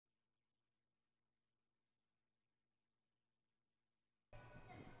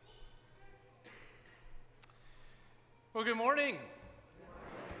Well, good morning.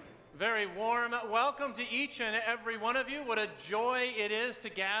 Very warm welcome to each and every one of you. What a joy it is to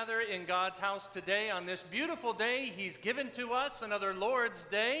gather in God's house today on this beautiful day He's given to us, another Lord's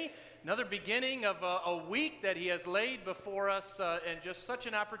Day, another beginning of a week that He has laid before us, and just such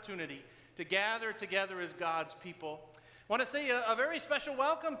an opportunity to gather together as God's people. I want to say a very special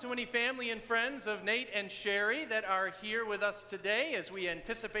welcome to any family and friends of Nate and Sherry that are here with us today as we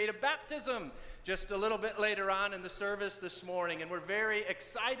anticipate a baptism just a little bit later on in the service this morning. And we're very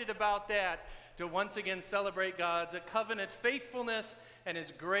excited about that, to once again celebrate God's covenant faithfulness and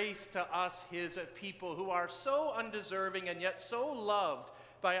His grace to us, His people, who are so undeserving and yet so loved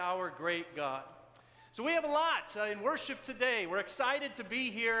by our great God. So we have a lot in worship today. We're excited to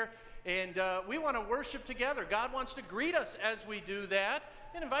be here. And we want to worship together. God wants to greet us as we do that,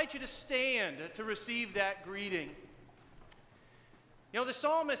 and invite you to stand to receive that greeting. You know, the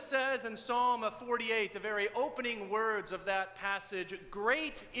psalmist says in Psalm 48, the very opening words of that passage,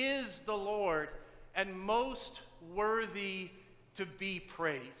 "Great is the Lord, and most worthy to be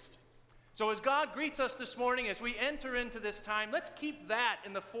praised." So as God greets us this morning, as we enter into this time, let's keep that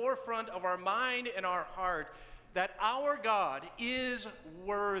in the forefront of our mind and our heart, that our God is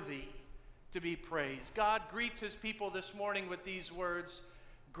worthy to be praised. God greets His people this morning with these words: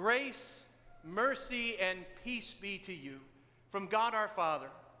 "Grace, mercy, and peace be to you from God our Father,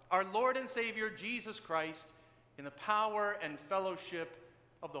 our Lord and Savior Jesus Christ, in the power and fellowship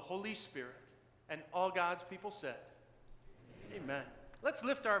of the Holy Spirit." And all God's people said, Amen. Let's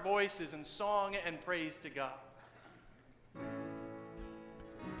lift our voices in song and praise to God.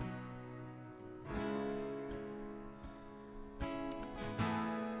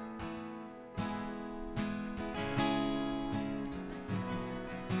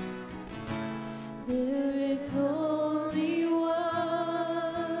 There is only one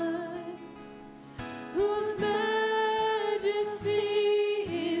whose majesty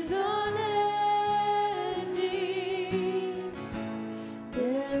is unending.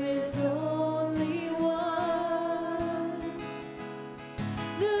 There is only one,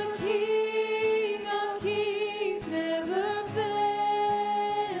 the King of Kings, never failing.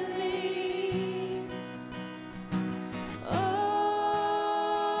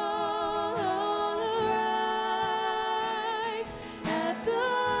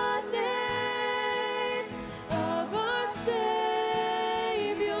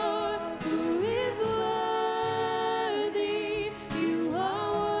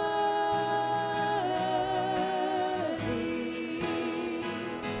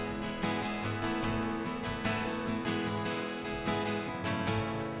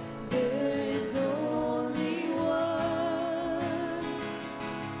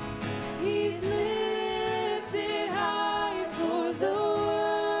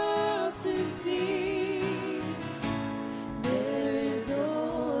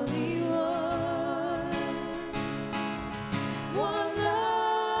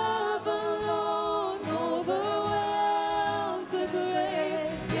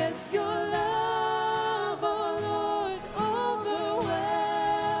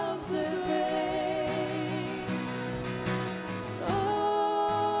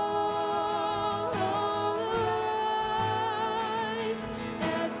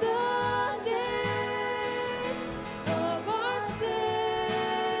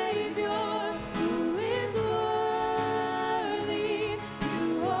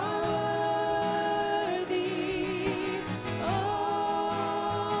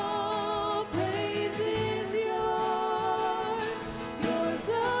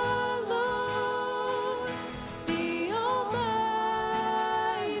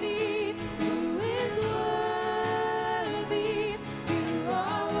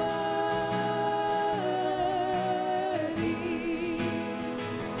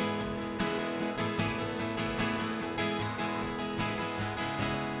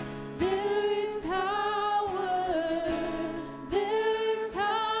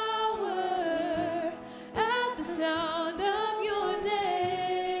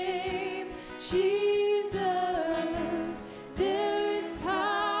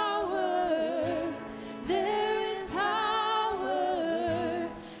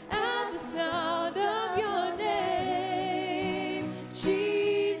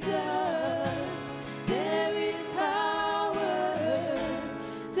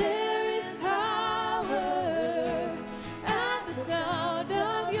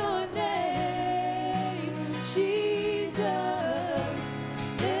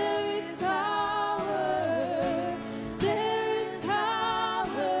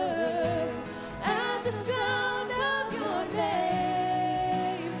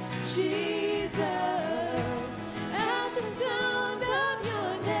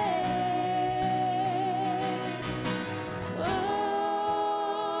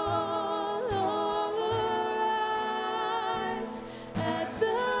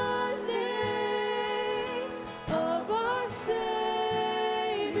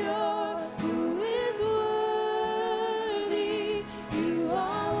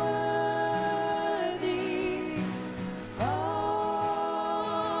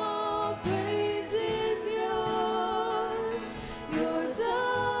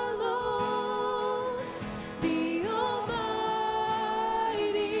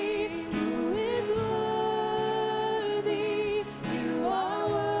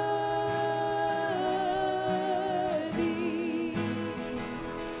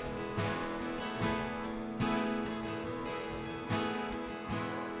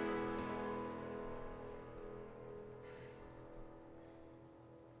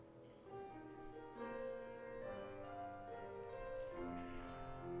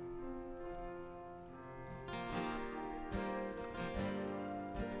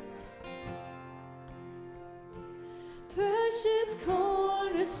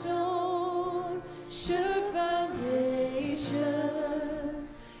 cornerstone, sure foundation.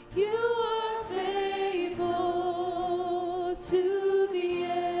 You are faithful to the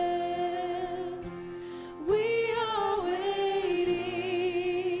end. We are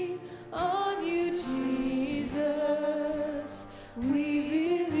waiting on you, Jesus.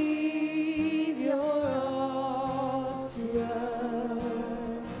 We believe you're all to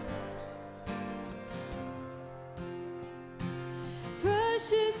us.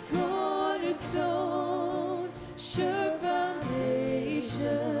 Precious cornerstone, sure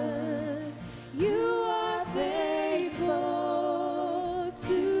foundation. You are faithful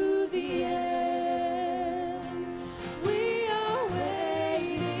to the end. We are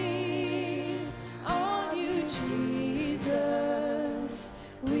waiting on you, Jesus.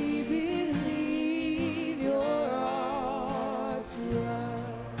 We believe you're all to us.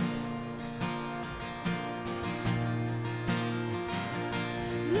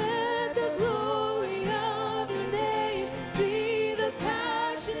 Let the glory of your name be the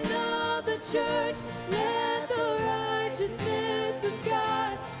passion of the church. Let the righteousness of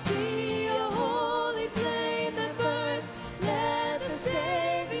God be a holy flame that burns. Let the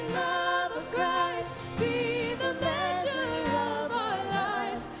saving love of Christ be the measure of our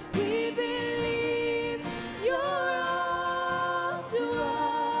lives. We believe you're all to us.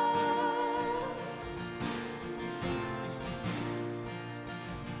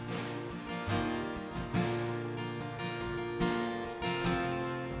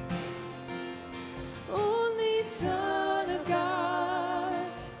 Only Son of God,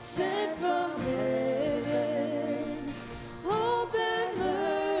 sent from heaven, hope and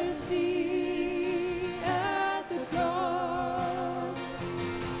mercy at the cross.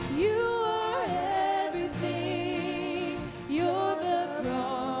 You are everything, you're the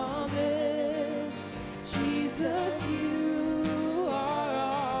promise. Jesus, you are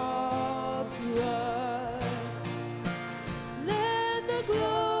all to us. Let the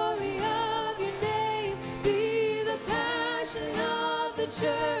glory of your name be the passion of the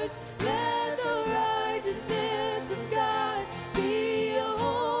church. Let the righteousness of God be a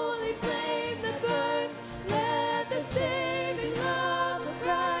holy flame that burns. Let the saving love of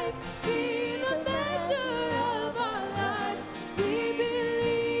Christ be the measure of our lives. We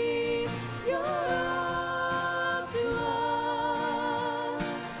believe you're all to us.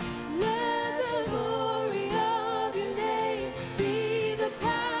 Let the glory of your name be the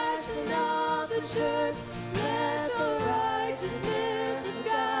passion of the church. Let the righteousness of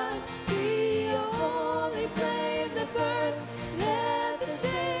God be a holy flame that burns. Let the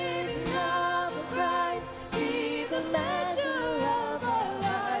saving love of Christ be the measure of our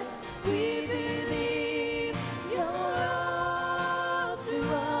lives. We believe you're all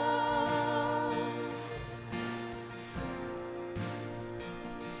to us.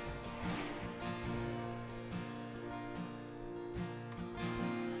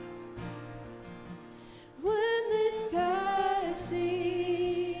 When this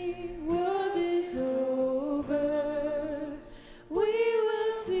passing world is over, we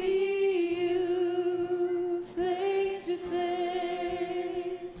will see you face to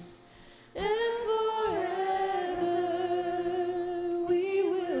face, and forever we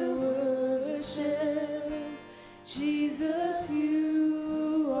will worship. Jesus,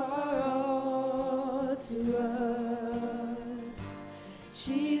 you are all to us.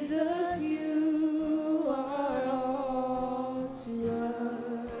 Jesus, you are all to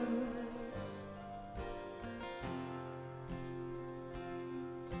us.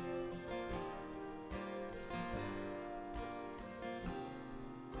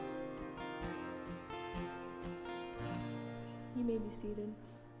 You may be seated.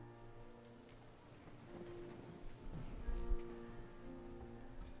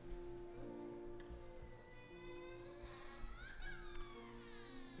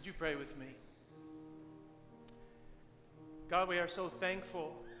 Would you pray with me? God, we are so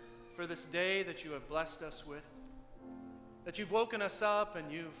thankful for this day that you have blessed us with, that you've woken us up and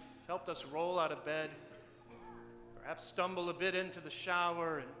you've helped us roll out of bed, perhaps stumble a bit into the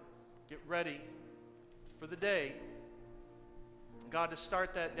shower and get ready for the day. God, to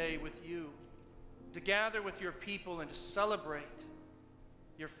start that day with you, to gather with your people and to celebrate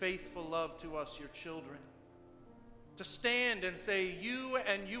your faithful love to us, your children. To stand and say, you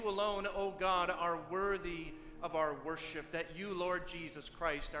and you alone, O God, are worthy of our worship, that you, Lord Jesus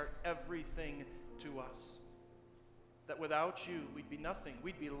Christ, are everything to us. That without you, we'd be nothing,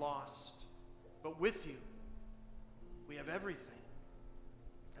 we'd be lost. But with you, we have everything.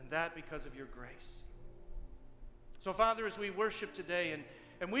 And that because of your grace. So, Father, as we worship today,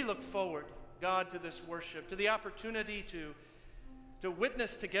 and we look forward, God, to this worship, to the opportunity to to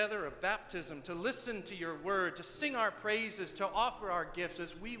witness together a baptism, to listen to your word, to sing our praises, to offer our gifts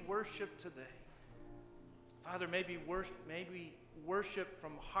as we worship today. Father, may we worship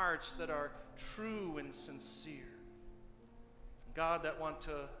from hearts that are true and sincere. God, that want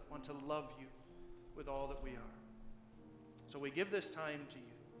to love you with all that we are. So we give this time to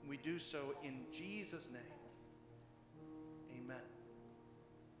you. We do so in Jesus' name. Amen.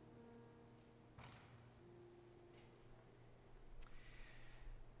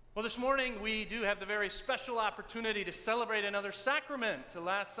 Well, this morning we do have the very special opportunity to celebrate another sacrament.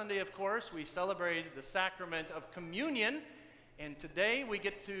 Last Sunday, of course, we celebrated the sacrament of communion, and today we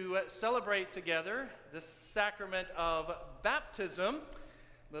get to celebrate together the sacrament of baptism.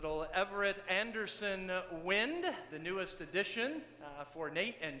 Little Everett Anderson Wind, the newest addition for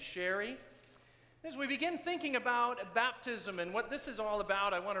Nate and Sherry. As we begin thinking about baptism and what this is all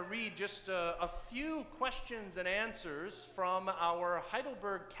about, I want to read just a few questions and answers from our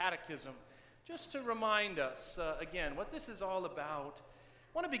Heidelberg Catechism, just to remind us, again, what this is all about.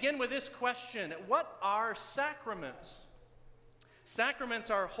 I want to begin with this question: what are sacraments? Sacraments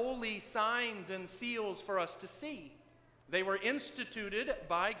are holy signs and seals for us to see. They were instituted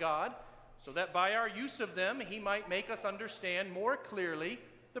by God so that by our use of them, He might make us understand more clearly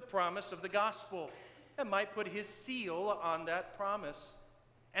the promise of the gospel, and might put His seal on that promise.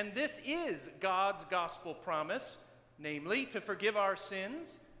 And this is God's gospel promise, namely to forgive our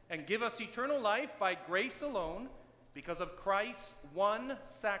sins and give us eternal life by grace alone, because of Christ's one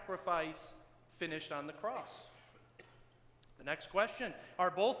sacrifice finished on the cross. The next question: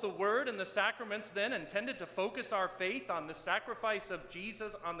 are both the Word and the sacraments then intended to focus our faith on the sacrifice of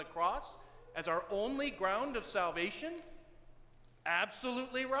Jesus on the cross as our only ground of salvation?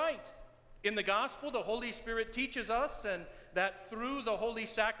 Absolutely right. In the gospel, the Holy Spirit teaches us, and that through the holy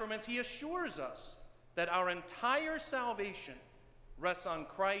sacraments, He assures us that our entire salvation rests on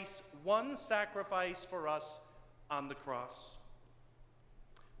Christ's one sacrifice for us on the cross.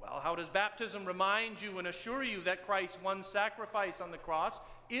 Well, how does baptism remind you and assure you that Christ's one sacrifice on the cross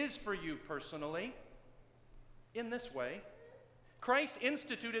is for you personally? In this way: Christ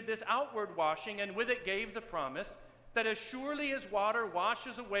instituted this outward washing, and with it gave the promise that as surely as water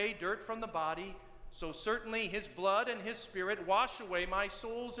washes away dirt from the body, so certainly His blood and His Spirit wash away my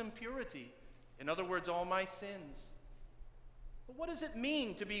soul's impurity. In other words, all my sins. But what does it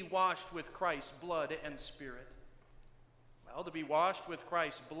mean to be washed with Christ's blood and Spirit? Well, to be washed with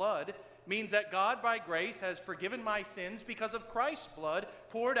Christ's blood means that God by grace has forgiven my sins because of Christ's blood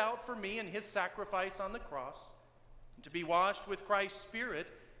poured out for me in His sacrifice on the cross. And to be washed with Christ's Spirit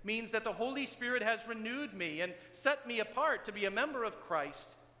means that the Holy Spirit has renewed me and set me apart to be a member of Christ,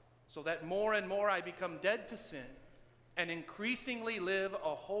 so that more and more I become dead to sin and increasingly live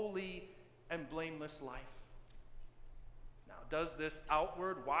a holy and blameless life. Now, does this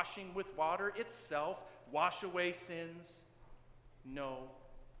outward washing with water itself wash away sins? No.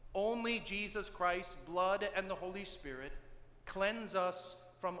 Only Jesus Christ's blood and the Holy Spirit cleanse us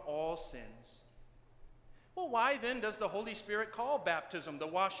from all sins. Well, why then does the Holy Spirit call baptism the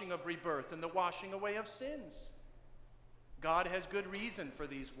washing of rebirth and the washing away of sins? God has good reason for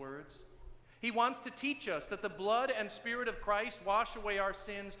these words. He wants to teach us that the blood and Spirit of Christ wash away our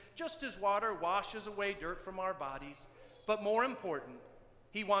sins just as water washes away dirt from our bodies. But more important,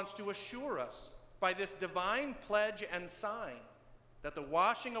 He wants to assure us by this divine pledge and sign that the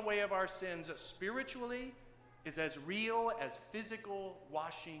washing away of our sins spiritually is as real as physical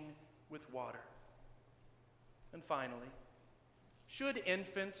washing with water. And finally, should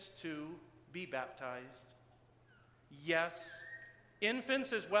infants too be baptized? Yes,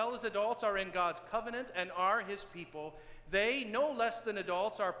 infants as well as adults are in God's covenant and are His people. They, no less than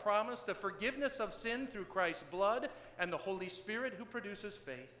adults, are promised the forgiveness of sin through Christ's blood and the Holy Spirit who produces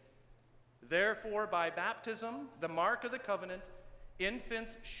faith. Therefore, by baptism, the mark of the covenant,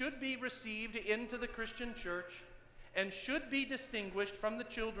 infants should be received into the Christian church and should be distinguished from the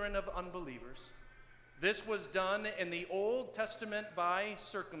children of unbelievers. This was done in the Old Testament by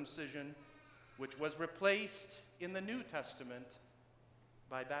circumcision, which was replaced in the New Testament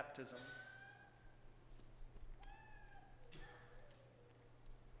by baptism.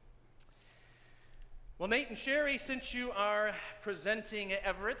 Well, Nate and Sherry, since you are presenting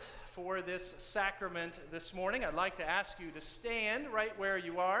Everett for this sacrament this morning, I'd like to ask you to stand right where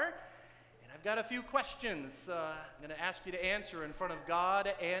you are. And I've got a few questions I'm going to ask you to answer in front of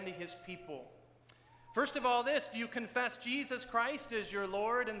God and His people. First of all, do you confess Jesus Christ as your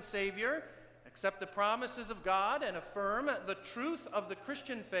Lord and Savior, accept the promises of God, and affirm the truth of the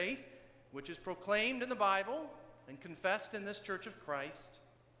Christian faith, which is proclaimed in the Bible and confessed in this Church of Christ?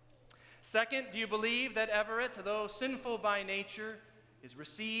 Second, do you believe that Everett, though sinful by nature, is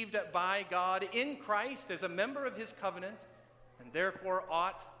received by God in Christ as a member of his covenant, and therefore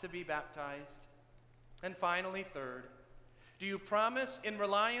ought to be baptized? And finally, third, do you promise, in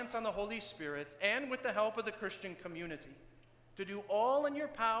reliance on the Holy Spirit and with the help of the Christian community, to do all in your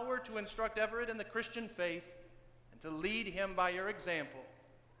power to instruct Everett in the Christian faith and to lead him by your example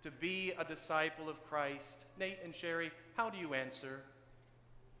to be a disciple of Christ? Nate and Sherry, how do you answer?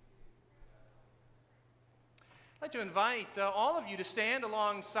 I'd like to invite all of you to stand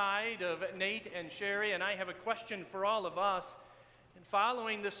alongside of Nate and Sherry, and I have a question for all of us. And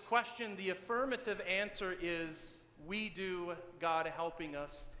following this question, the affirmative answer is, we do, God helping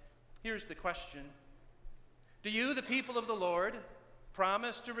us. Here's the question. Do you, the people of the Lord,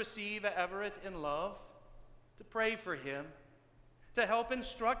 promise to receive Everett in love, to pray for him, to help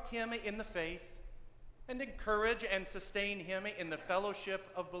instruct him in the faith, and encourage and sustain him in the fellowship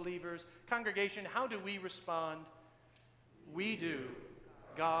of believers? Congregation, how do we respond? We do,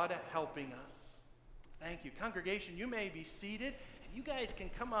 God helping us. Thank you. Congregation, you may be seated, and you guys can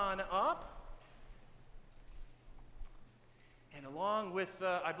come on up. And along with,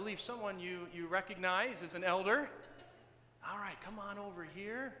 I believe, someone you recognize as an elder. All right, come on over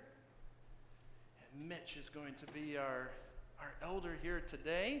here. And Mitch is going to be our elder here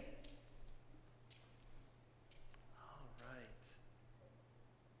today. All right.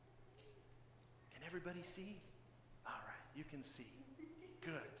 Can everybody see? All right, you can see.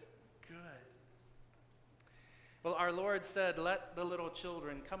 Good, good. Well, our Lord said, "Let the little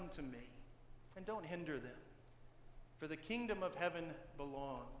children come to me, and don't hinder them. For the kingdom of heaven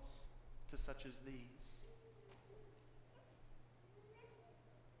belongs to such as these."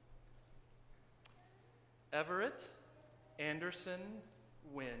 Everett Anderson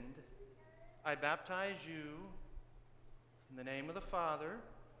Wind, I baptize you in the name of the Father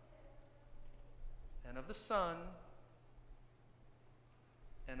and of the Son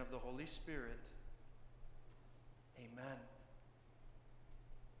and of the Holy Spirit. Amen.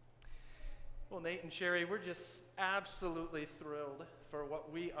 Well, Nate and Sherry, we're just absolutely thrilled for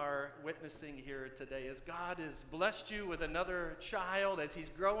what we are witnessing here today, as God has blessed you with another child, as he's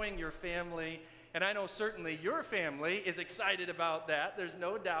growing your family. And I know certainly your family is excited about that, there's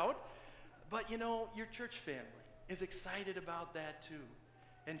no doubt. But you know, your church family is excited about that too.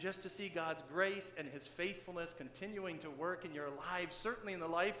 And just to see God's grace and his faithfulness continuing to work in your lives, certainly in the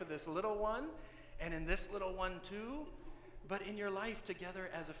life of this little one, and in this little one too, but in your life together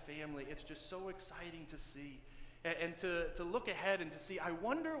as a family, it's just so exciting to see. And to look ahead and to see, I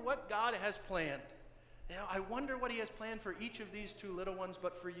wonder what God has planned. You know, I wonder what he has planned for each of these two little ones,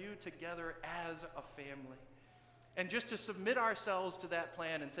 but for you together as a family. And just to submit ourselves to that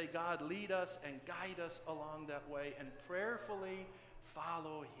plan and say, God, lead us and guide us along that way, and prayerfully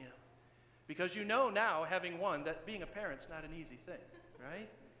follow him. Because you know now, having one, that being a parent's not an easy thing, right?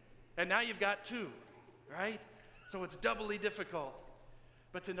 And now you've got two, right? So it's doubly difficult.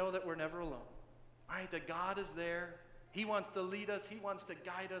 But to know that we're never alone, right? That God is there. He wants to lead us. He wants to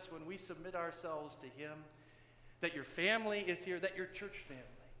guide us when we submit ourselves to him. That your family is here. That your church family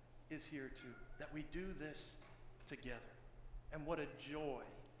is here too. That we do this together. And what a joy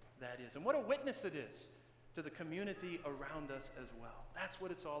that is. And what a witness it is to the community around us as well. That's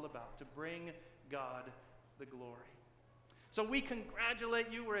what it's all about, to bring God the glory. So we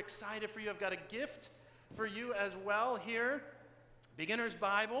congratulate you. We're excited for you. I've got a gift for you as well here. Beginner's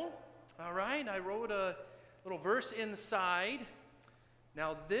Bible. All right, I wrote a little verse inside.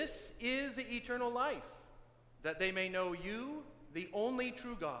 Now this is eternal life, that they may know you, the only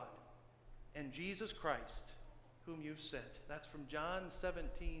true God, and Jesus Christ, whom you've sent. That's from John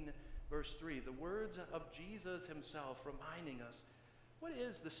 17, verse 3. The words of Jesus himself reminding us, what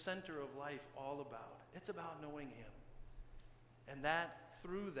is the center of life all about? It's about knowing him. And that,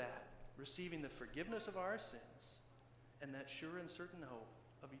 through that, receiving the forgiveness of our sins and that sure and certain hope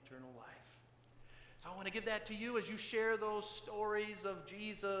of eternal life. So I want to give that to you as you share those stories of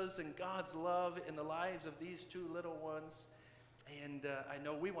Jesus and God's love in the lives of these two little ones. And I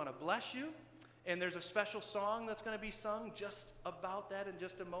know we want to bless you. And there's a special song that's going to be sung just about that in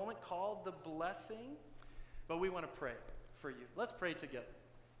just a moment, called The Blessing. But we want to pray for you. Let's pray together.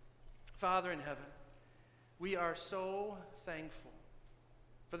 Father in heaven, we are so thankful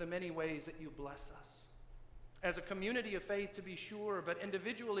for the many ways that you bless us. As a community of faith, to be sure, but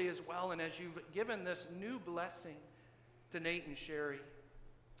individually as well, and as you've given this new blessing to Nate and Sherry,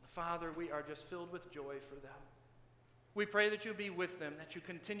 Father, we are just filled with joy for them. We pray that you'll be with them, that you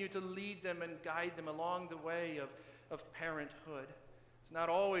continue to lead them and guide them along the way of parenthood. It's not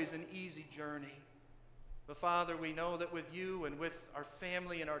always an easy journey, but Father, we know that with you and with our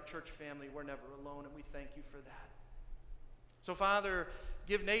family and our church family, we're never alone, and we thank you for that. So, Father,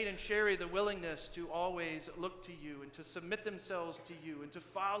 give Nate and Sherry the willingness to always look to you and to submit themselves to you and to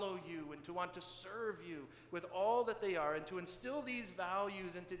follow you and to want to serve you with all that they are and to instill these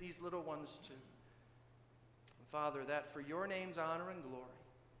values into these little ones too. And Father, that for your name's honor and glory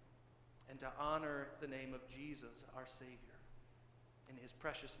and to honor the name of Jesus, our Savior. In his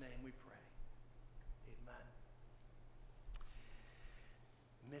precious name we pray. Amen.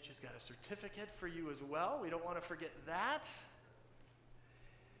 Mitch has got a certificate for you as well. We don't want to forget that.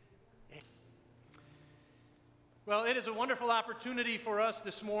 Well, it is a wonderful opportunity for us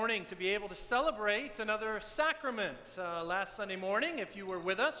this morning to be able to celebrate another sacrament. Last Sunday morning, if you were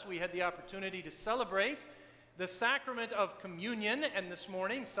with us, we had the opportunity to celebrate the sacrament of communion, and this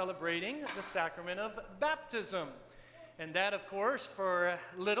morning celebrating the sacrament of baptism. And that, of course, for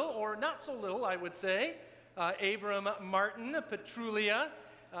little, or not so little, I would say, Abram Martin Petrulia,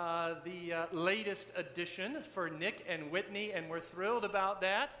 the latest addition for Nick and Whitney, and we're thrilled about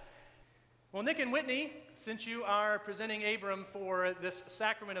that. Well, Nick and Whitney, since you are presenting Abram for this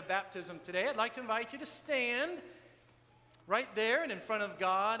sacrament of baptism today, I'd like to invite you to stand right there and in front of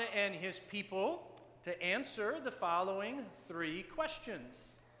God and his people to answer the following 3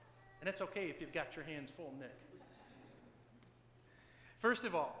 questions. And it's okay if you've got your hands full, Nick. First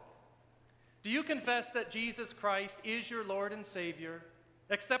of all, do you confess that Jesus Christ is your Lord and Savior,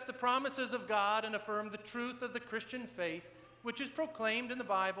 accept the promises of God, and affirm the truth of the Christian faith, which is proclaimed in the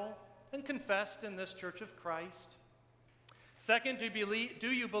Bible and confessed in this Church of Christ? Second, do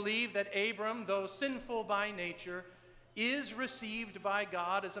you believe that Abram, though sinful by nature, is received by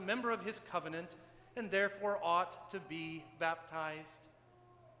God as a member of his covenant and therefore ought to be baptized?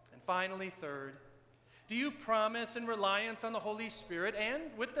 And finally, third, do you promise in reliance on the Holy Spirit and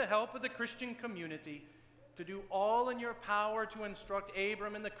with the help of the Christian community to do all in your power to instruct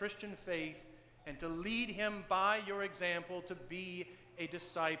Abram in the Christian faith and to lead him by your example to be a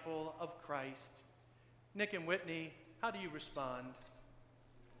disciple of Christ? Nick and Whitney, how do you respond?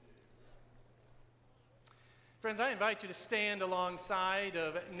 Friends, I invite you to stand alongside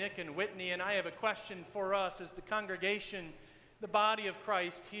of Nick and Whitney, and I have a question for us as the congregation, the body of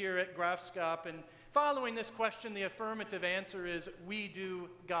Christ here at Graafschap. And following this question, the affirmative answer is, we do,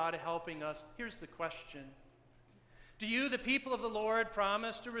 God helping us. Here's the question. Do you, the people of the Lord,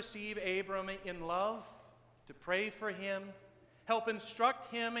 promise to receive Abram in love, to pray for him, help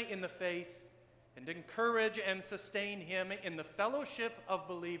instruct him in the faith, and encourage and sustain him in the fellowship of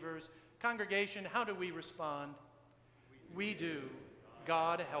believers? Congregation, how do we respond? We do,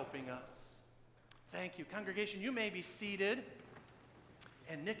 God helping us. Thank you. Congregation, you may be seated.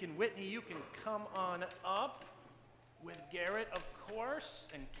 And Nick and Whitney, you can come on up with Garrett, of course.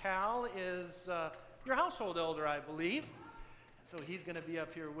 And Cal is your household elder, I believe. And so he's going to be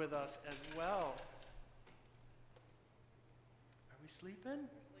up here with us as well. Are we sleeping? We're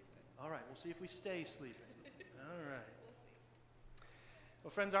sleeping. All right, we'll see if we stay sleeping. All right. Well,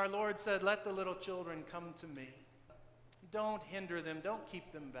 friends, our Lord said, let the little children come to me. Don't hinder them. Don't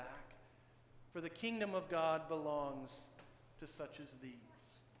keep them back. For the kingdom of God belongs to such as these.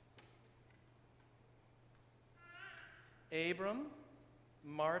 Abram,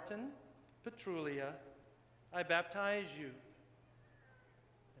 Martin, Petrulia, I baptize you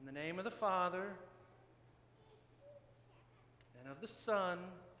in the name of the Father and of the Son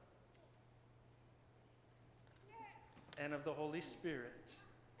and of the Holy Spirit.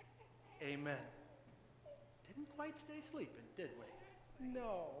 Amen. Didn't quite stay sleeping, did we?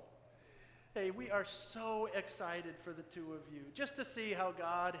 No. Hey, we are so excited for the two of you, just to see how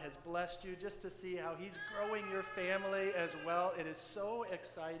God has blessed you, just to see how he's growing your family as well. It is so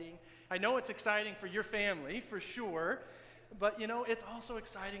exciting. I know it's exciting for your family, for sure, but you know, it's also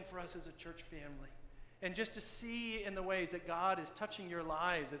exciting for us as a church family. And just to see in the ways that God is touching your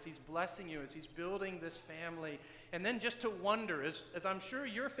lives as he's blessing you, as he's building this family. And then just to wonder, as I'm sure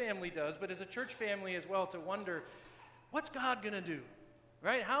your family does, but as a church family as well, to wonder, what's God going to do?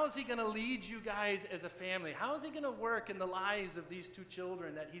 Right? How is he going to lead you guys as a family? How is he going to work in the lives of these two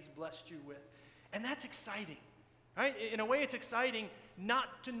children that he's blessed you with? And that's exciting. Right? In a way, it's exciting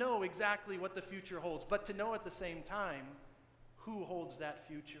not to know exactly what the future holds, but to know at the same time who holds that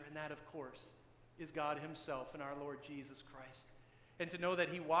future. And that, of course, is God himself and our Lord Jesus Christ. And to know that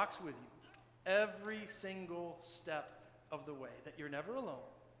he walks with you every single step of the way, that you're never alone.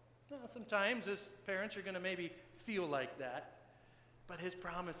 Now, sometimes as parents, you're going to maybe feel like that, but his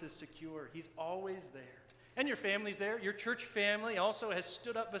promise is secure. He's always there. And your family's there. Your church family also has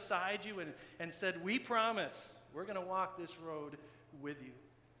stood up beside you and said, we promise we're going to walk this road with you.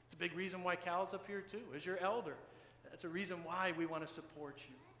 It's a big reason why Cal's up here too, as your elder. That's a reason why we want to support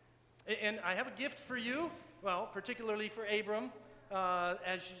you. And I have a gift for you, well, particularly for Abram,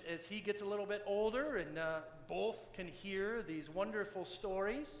 as he gets a little bit older and both can hear these wonderful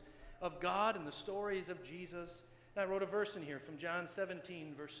stories of God and the stories of Jesus. And I wrote a verse in here from John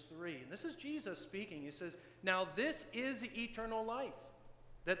 17, verse 3. And this is Jesus speaking. He says, "Now this is eternal life,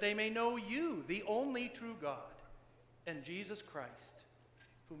 that they may know you, the only true God, and Jesus Christ,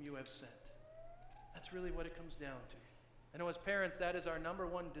 whom you have sent." That's really what it comes down to. I know as parents, that is our number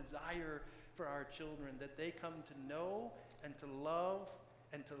one desire for our children, that they come to know and to love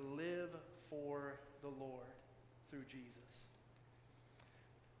and to live for the Lord through Jesus.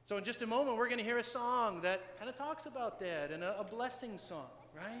 So in just a moment, we're going to hear a song that kind of talks about that, and a blessing song,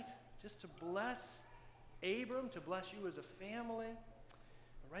 right? Just to bless Abram, to bless you as a family.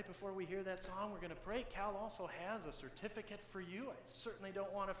 But right before we hear that song, we're going to pray. Cal also has a certificate for you. I certainly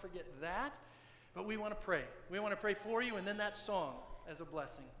don't want to forget that. But we want to pray. We want to pray for you, and then that song as a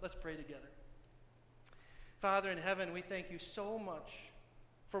blessing. Let's pray together. Father in heaven, we thank you so much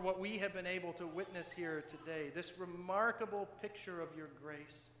for what we have been able to witness here today, this remarkable picture of your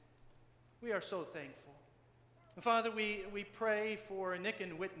grace. We are so thankful. And Father, we pray for Nick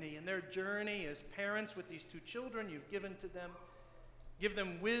and Whitney and their journey as parents with these two children you've given to them. Give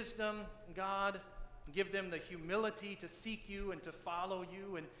them wisdom, God. Give them the humility to seek you and to follow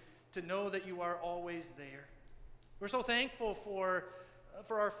you and to know that you are always there. We're so thankful for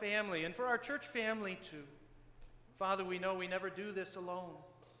our family and for our church family too. Father, we know we never do this alone.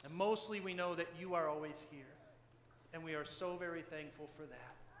 And mostly we know that you are always here. And we are so very thankful for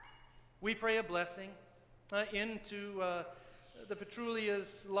that. We pray a blessing into the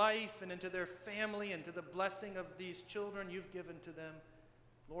Petrulia's life and into their family and to the blessing of these children you've given to them.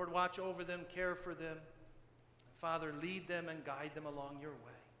 Lord, watch over them, care for them. Father, lead them and guide them along your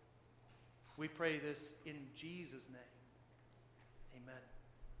way. We pray this in Jesus' name. Amen.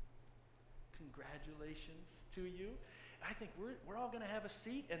 Congratulations to you. I think we're all going to have a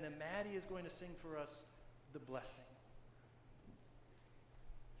seat, and then Maddie is going to sing for us the blessing.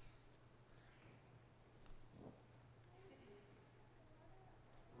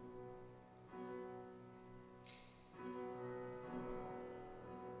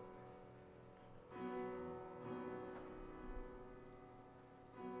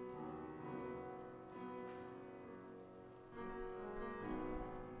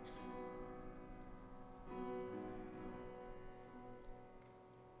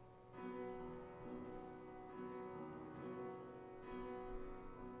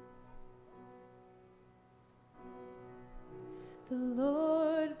 The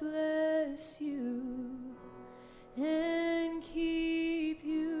Lord bless you and keep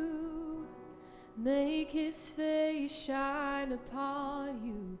you. Make his face shine upon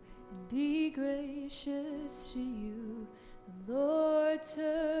you and be gracious to you. The Lord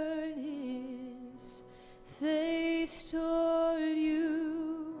turn his face toward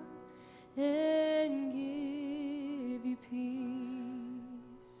you and give you peace.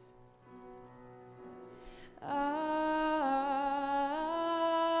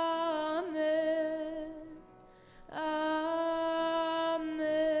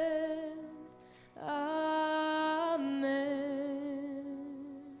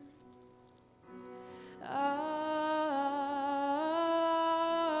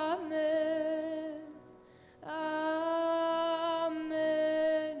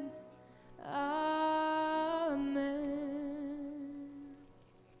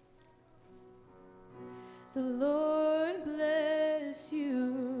 The Lord bless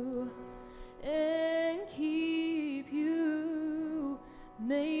you and keep you.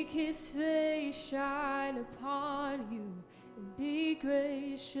 Make his face shine upon you and be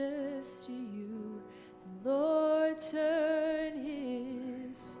gracious to you. The Lord turn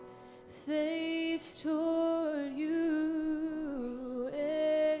his face toward you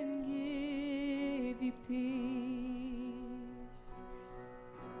and give you peace.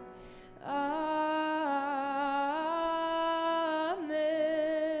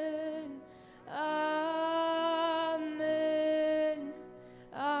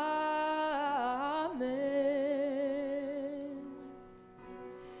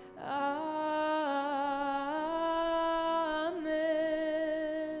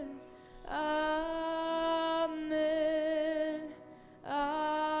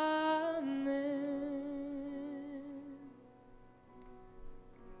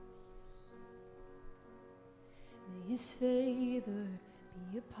 His favor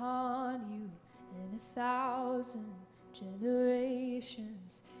be upon you and 1,000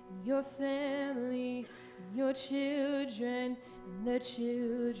 generations, and your family, and your children, and their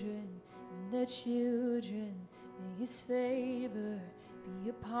children, and their children. May his favor be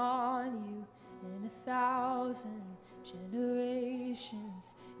upon you and 1,000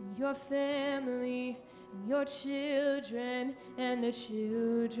 generations, and your family, and your children, and the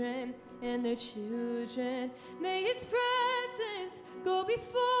children, and the children. May His presence go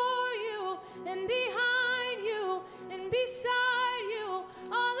before you, and behind you, and beside you,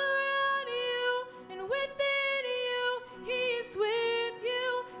 all around you, and within you. He is with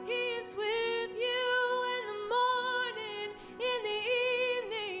you, He is with you in the morning, in the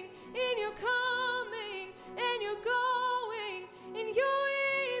evening, in your coming, and your going, in your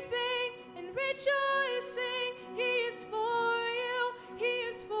weeping and rejoicing. He is for you, He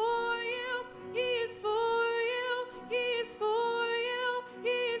is for you, He is for you, He is for you,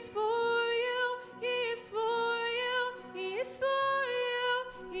 He is for you, He is for you, He is for you,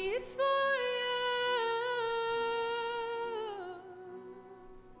 He is for you.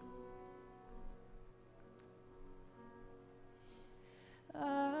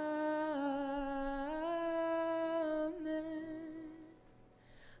 Amen.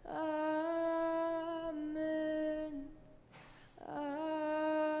 Amen.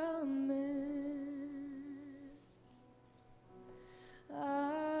 Amen.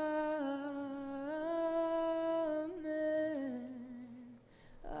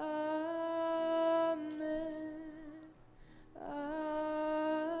 Amen.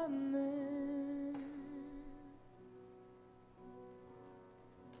 Amen.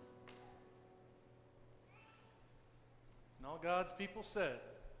 And all God's people said,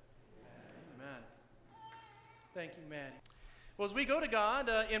 Amen. Thank you, Maddie. Well, as we go to God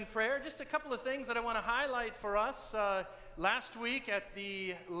in prayer, just a couple of things that I want to highlight for us. Last week at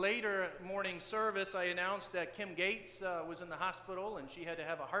the later morning service, I announced that Kim Gates was in the hospital and she had to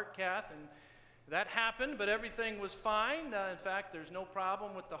have a heart cath, and that happened, but everything was fine. In fact, there's no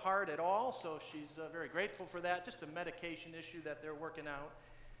problem with the heart at all, so she's very grateful for that. Just a medication issue that they're working out.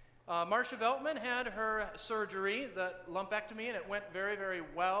 Marcia Veltman had her surgery, the lumpectomy, and it went very, very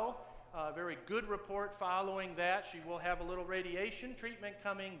well. Very good report following that. She will have a little radiation treatment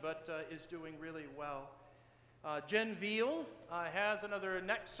coming, but is doing really well. Jen Veal has another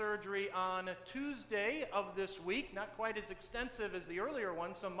neck surgery on Tuesday of this week. Not quite as extensive as the earlier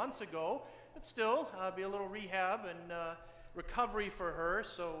one some months ago, but still be a little rehab and recovery for her,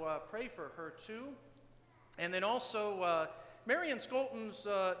 so pray for her too. And then also Marion Skolton's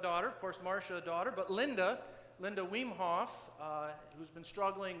daughter, of course Marcia's daughter, but Linda Weemhoff, who's been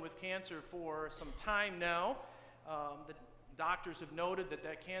struggling with cancer for some time now. The doctors have noted that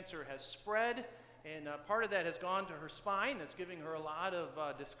that cancer has spread, and part of that has gone to her spine. That's giving her a lot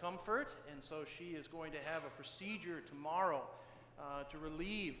of discomfort, and so she is going to have a procedure tomorrow to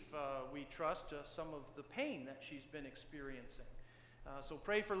relieve, we trust, some of the pain that she's been experiencing. So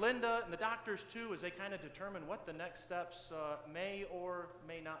pray for Linda and the doctors too, as they kind of determine what the next steps may or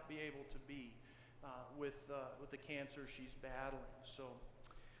may not be able to be with the cancer she's battling. So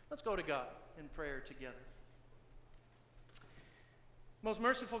let's go to God in prayer together. Most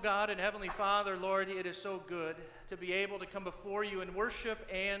merciful God and Heavenly Father, Lord, it is so good to be able to come before you in worship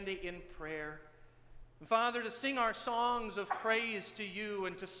and in prayer. And Father, to sing our songs of praise to you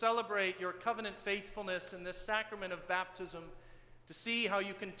and to celebrate your covenant faithfulness in this sacrament of baptism, to see how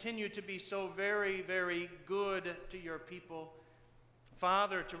you continue to be so very, very good to your people.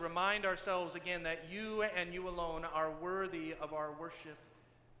 Father, to remind ourselves again that you and you alone are worthy of our worship.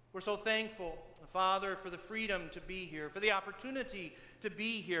 We're so thankful, Father, for the freedom to be here, for the opportunity to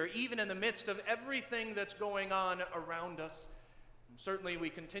be here, even in the midst of everything that's going on around us. And certainly we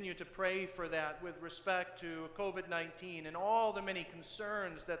continue to pray for that with respect to COVID-19 and all the many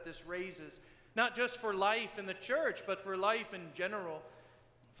concerns that this raises, not just for life in the church, but for life in general.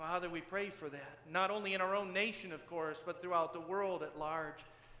 Father, we pray for that, not only in our own nation, of course, but throughout the world at large.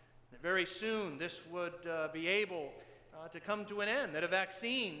 That very soon this would be able to come to an end, that a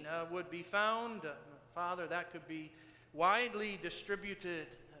vaccine would be found. Father, that could be widely distributed.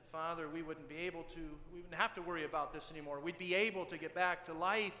 Father, we wouldn't have to worry about this anymore. We'd be able to get back to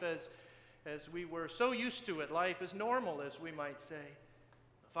life as we were so used to it, life as normal, as we might say.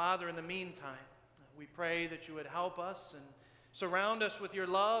 Father, in the meantime, we pray that you would help us and surround us with your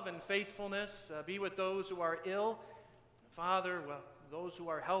love and faithfulness. Be with those who are ill. Father, those who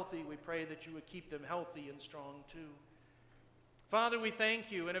are healthy, we pray that you would keep them healthy and strong too. Father, we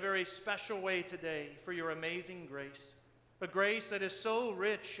thank you in a very special way today for your amazing grace, a grace that is so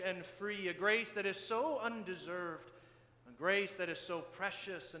rich and free, a grace that is so undeserved, a grace that is so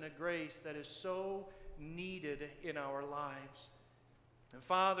precious, and a grace that is so needed in our lives. And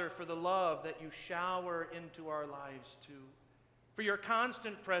Father, for the love that you shower into our lives too. for your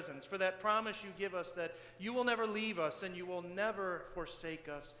constant presence, for that promise you give us that you will never leave us and you will never forsake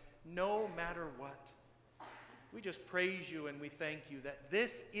us, no matter what. We just praise you and we thank you that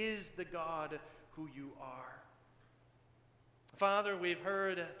this is the God who you are. Father, we've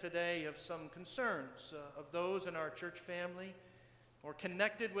heard today of some concerns of those in our church family or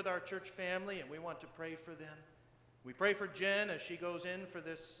connected with our church family, and we want to pray for them. We pray for Jen as she goes in for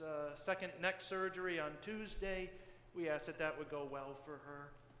this second neck surgery on Tuesday. We ask that that would go well for her.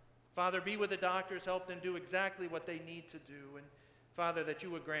 Father, be with the doctors, help them do exactly what they need to do. And Father, that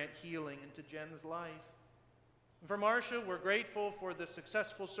you would grant healing into Jen's life. And for Marcia, we're grateful for the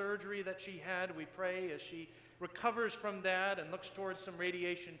successful surgery that she had. We pray as she recovers from that and looks towards some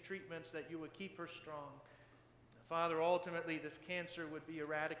radiation treatments that you would keep her strong. Father, ultimately this cancer would be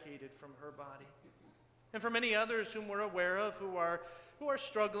eradicated from her body. And for many others whom we're aware of who are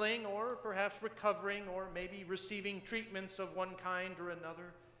struggling or perhaps recovering or maybe receiving treatments of one kind or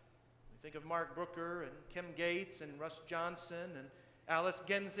another. We think of Mark Brooker and Kim Gates and Russ Johnson and Alice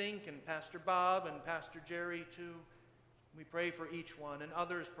Genzink and Pastor Bob and Pastor Jerry too. We pray for each one and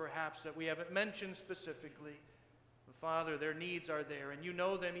others perhaps that we haven't mentioned specifically. But Father, their needs are there and you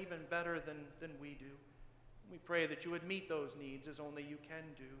know them even better than we do. We pray that you would meet those needs as only you can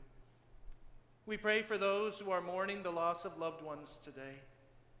do. We pray for those who are mourning the loss of loved ones today.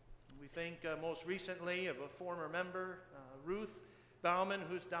 We think most recently of a former member, Ruth Bauman,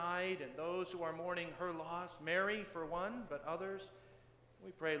 who's died, and those who are mourning her loss, Mary for one, but others.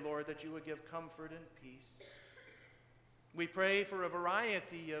 We pray, Lord, that you would give comfort and peace. We pray for a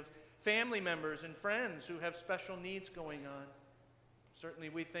variety of family members and friends who have special needs going on. Certainly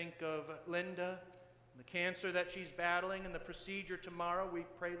we think of Linda, the cancer that she's battling, and the procedure tomorrow. We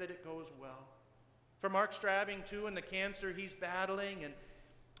pray that it goes well. For Mark Strabbing, too, and the cancer he's battling, and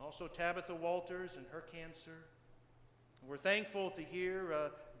also Tabitha Walters and her cancer. We're thankful to hear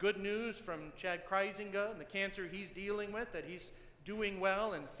good news from Chad Kreisinga and the cancer he's dealing with, that he's doing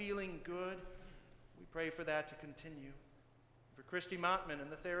well and feeling good. We pray for that to continue. For Christy Mottman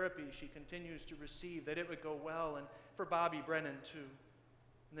and the therapy she continues to receive, that it would go well, and for Bobby Brennan, too.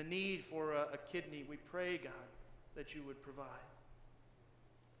 And the need for a kidney, we pray, God, that you would provide.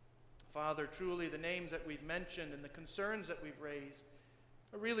 Father, truly the names that we've mentioned and the concerns that we've raised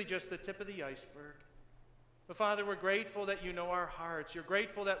are really just the tip of the iceberg. But Father, we're grateful that you know our hearts. You're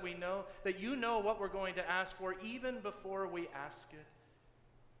grateful that we know that you know what we're going to ask for even before we ask it.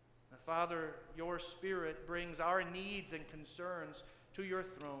 And Father, your Spirit brings our needs and concerns to your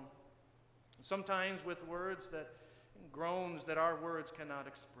throne. Sometimes with words that groans that our words cannot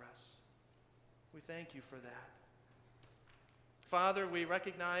express. We thank you for that. Father, we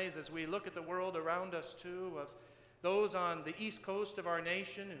recognize as we look at the world around us too, of those on the east coast of our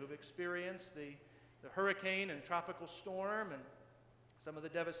nation who've experienced the hurricane and tropical storm and some of the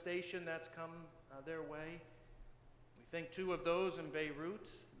devastation that's come their way. We think too of those in Beirut,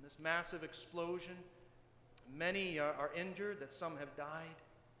 in this massive explosion. Many are injured, that some have died.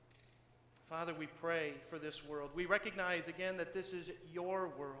 Father, we pray for this world. We recognize again that this is your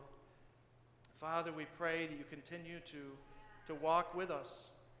world. Father, we pray that you continue to walk with us.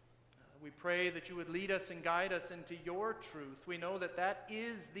 We pray that you would lead us and guide us into your truth. We know that that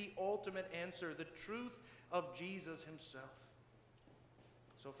is the ultimate answer, the truth of Jesus himself.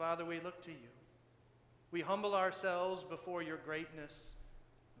 So, Father, we look to you. We humble ourselves before your greatness.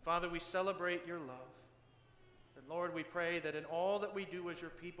 Father, we celebrate your love. And Lord, we pray that in all that we do as your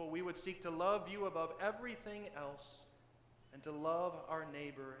people, we would seek to love you above everything else and to love our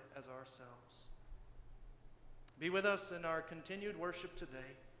neighbor as ourselves. Be with us in our continued worship today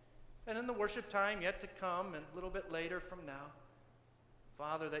and in the worship time yet to come and a little bit later from now.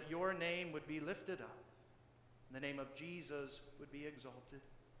 Father, that your name would be lifted up and the name of Jesus would be exalted.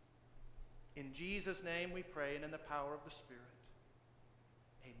 In Jesus' name we pray and in the power of the Spirit.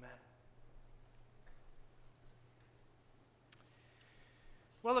 Amen.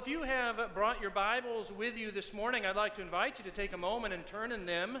 Well, if you have brought your Bibles with you this morning, I'd like to invite you to take a moment and turn in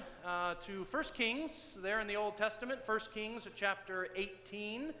them to 1 Kings, there in the Old Testament, 1 Kings chapter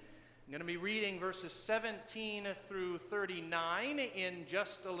 18. I'm going to be reading verses 17 through 39 in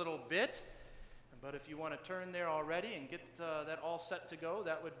just a little bit. But if you want to turn there already and get that all set to go,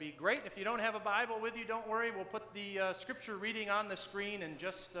 that would be great. If you don't have a Bible with you, don't worry. We'll put the scripture reading on the screen in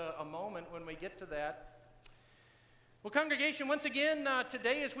just a moment when we get to that. Well, congregation, once again,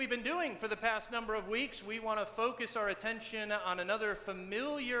 today, as we've been doing for the past number of weeks, we want to focus our attention on another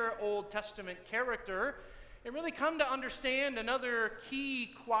familiar Old Testament character, and really come to understand another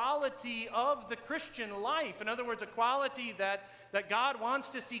key quality of the Christian life. In other words, a quality that God wants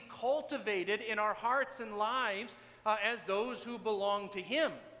to see cultivated in our hearts and lives as those who belong to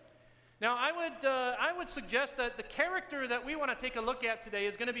Him. Now, I would suggest that the character that we want to take a look at today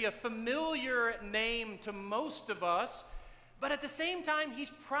is going to be a familiar name to most of us, but at the same time,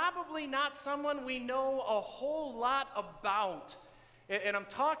 he's probably not someone we know a whole lot about. And I'm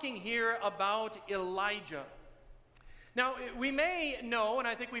talking here about Elijah. Now, we may know, and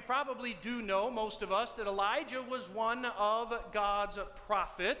I think we probably do know, most of us, that Elijah was one of God's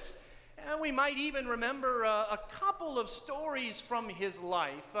prophets. And we might even remember a couple of stories from his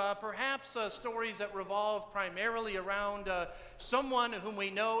life, perhaps stories that revolve primarily around someone whom we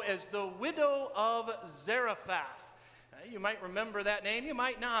know as the widow of Zarephath. You might remember that name, you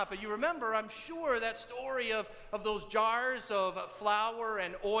might not, but you remember, I'm sure, that story of those jars of flour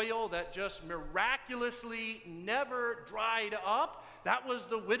and oil that just miraculously never dried up. That was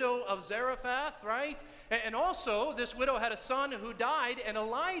the widow of Zarephath, right? And also, this widow had a son who died, and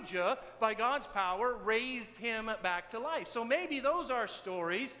Elijah, by God's power, raised him back to life. So maybe those are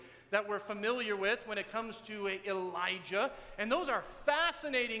stories that we're familiar with when it comes to Elijah. And those are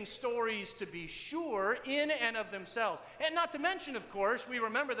fascinating stories to be sure, in and of themselves. And not to mention, of course, we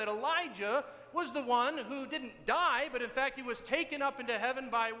remember that Elijah was the one who didn't die, but in fact he was taken up into heaven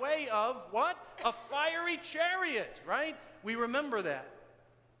by way of what? A fiery chariot, right? We remember that.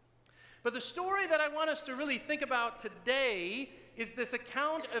 But the story that I want us to really think about today is this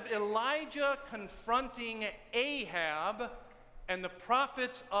account of Elijah confronting Ahab and the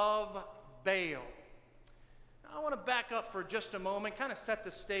prophets of Baal. Now, I want to back up for just a moment, kind of set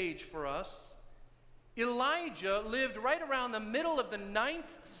the stage for us. Elijah lived right around the middle of the 9th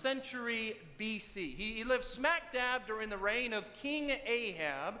century BC. He lived smack dab during the reign of King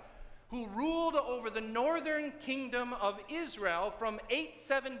Ahab, who ruled over the northern kingdom of Israel from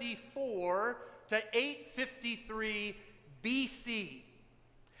 874 to 853 BC.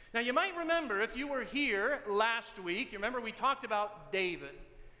 Now, you might remember, if you were here last week, you remember we talked about David.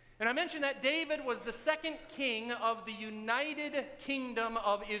 And I mentioned that David was the second king of the united kingdom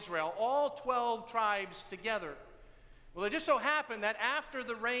of Israel, all 12 tribes together. Well, it just so happened that after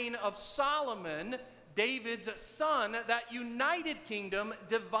the reign of Solomon, David's son, that united kingdom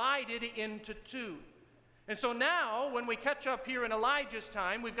divided into two. And so now, when we catch up here in Elijah's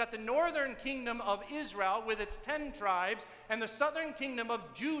time, we've got the northern kingdom of Israel with its 10 tribes, and the southern kingdom of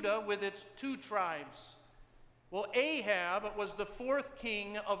Judah with its 2 tribes. Well, Ahab was the 4th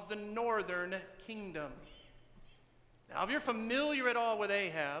king of the northern kingdom. Now, if you're familiar at all with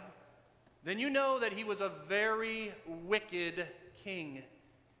Ahab, then you know that he was a very wicked king.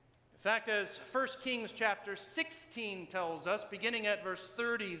 In fact, as 1 Kings chapter 16 tells us, beginning at verse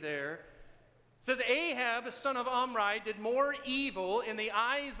 30 there, it says, Ahab, son of Omri, did more evil in the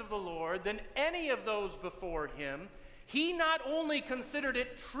eyes of the Lord than any of those before him. He not only considered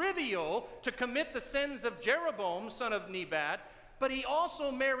it trivial to commit the sins of Jeroboam, son of Nebat, but he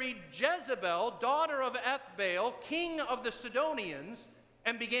also married Jezebel, daughter of Ethbaal, king of the Sidonians,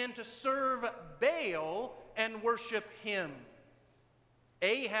 and began to serve Baal and worship him.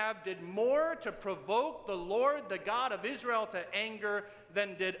 Ahab did more to provoke the Lord, the God of Israel, to anger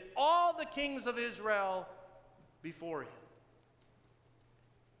than did all the kings of Israel before him.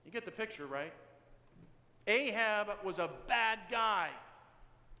 You get the picture, right? Ahab was a bad guy.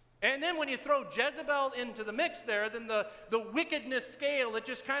 And then when you throw Jezebel into the mix there, then the wickedness scale, it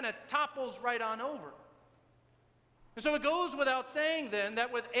just kind of topples right on over. And so it goes without saying then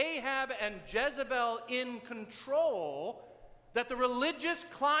that with Ahab and Jezebel in control, that the religious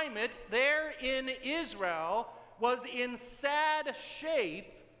climate there in Israel was in sad shape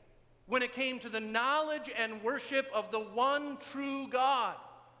when it came to the knowledge and worship of the one true God.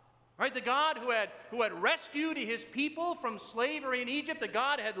 Right? The God who had rescued his people from slavery in Egypt, the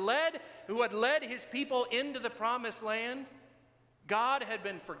God who had led his people into the promised land. God had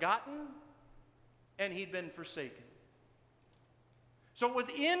been forgotten and he'd been forsaken. So it was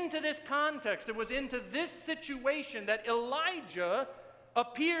into this context, it was into this situation that Elijah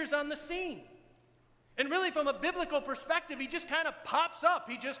appears on the scene. And really, from a biblical perspective, he just kind of pops up.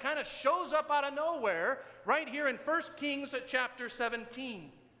 He just kind of shows up out of nowhere right here in 1 Kings chapter 17.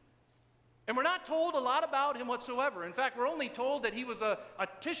 And we're not told a lot about him whatsoever. In fact, we're only told that he was a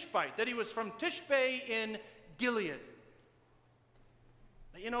Tishbite, that he was from Tishbe in Gilead.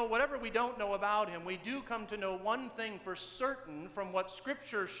 But you know, whatever we don't know about him, we do come to know one thing for certain from what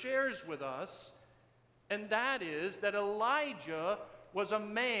Scripture shares with us, and that is that Elijah was a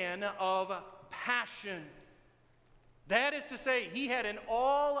man of passion. That is to say, he had an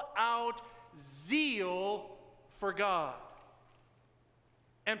all-out zeal for God.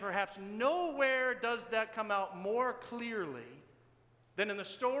 And perhaps nowhere does that come out more clearly than in the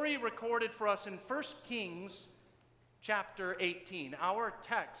story recorded for us in 1 Kings chapter 18, our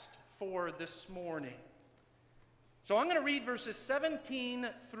text for this morning. So I'm going to read verses 17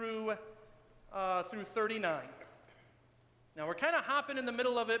 through 39. Now we're kind of hopping in the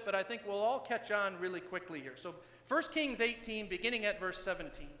middle of it, but I think we'll all catch on really quickly here. So 1 Kings 18, beginning at verse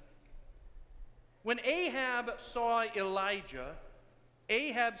 17. When Ahab saw Elijah,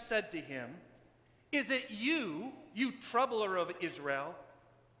 Ahab said to him, "Is it you, you troubler of Israel?"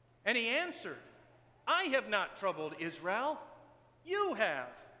 And he answered, "I have not troubled Israel. You have,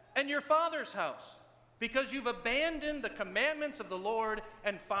 and your father's house, because you've abandoned the commandments of the Lord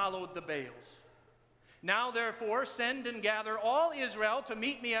and followed the Baals. Now therefore send and gather all Israel to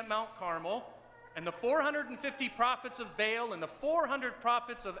meet me at Mount Carmel, and the 450 prophets of Baal and the 400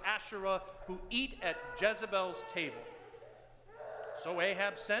 prophets of Asherah who eat at Jezebel's table." So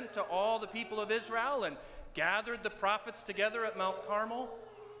Ahab sent to all the people of Israel and gathered the prophets together at Mount Carmel.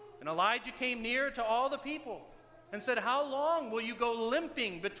 And Elijah came near to all the people and said, "How long will you go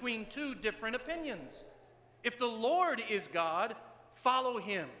limping between two different opinions? If the Lord is God, follow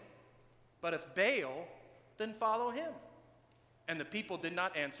him. But if Baal, then follow him." And the people did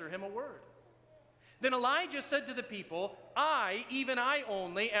not answer him a word. Then Elijah said to the people, "I, even I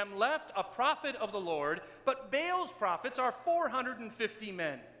only, am left a prophet of the Lord, but Baal's prophets are 450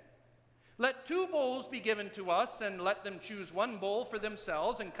 men. Let 2 bowls be given to us, and let them choose 1 bowl for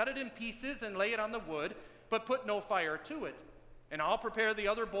themselves, and cut it in pieces and lay it on the wood, but put no fire to it. And I'll prepare the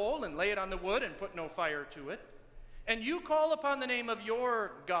other bowl and lay it on the wood and put no fire to it. And you call upon the name of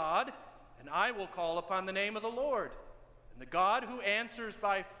your God, and I will call upon the name of the Lord. And the God who answers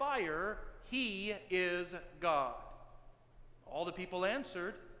by fire, he is God." All the people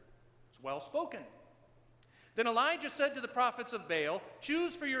answered, "It's well spoken." Then Elijah said to the prophets of Baal,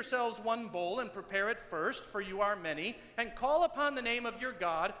 "Choose for yourselves 1 bowl and prepare it first, for you are many, and call upon the name of your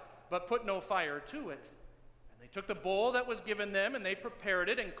God, but put no fire to it." And they took the bowl that was given them, and they prepared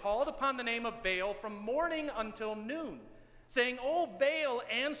it, and called upon the name of Baal from morning until noon, saying, "O Baal,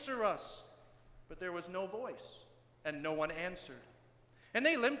 answer us." But there was no voice, and no one answered. And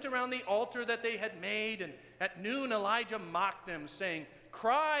they limped around the altar that they had made, and at noon Elijah mocked them, saying,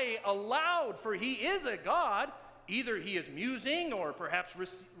 "Cry aloud, for he is a god. Either he is musing, or perhaps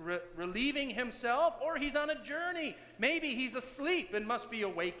relieving himself, or he's on a journey. Maybe he's asleep and must be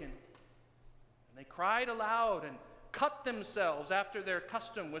awakened." And they cried aloud and cut themselves after their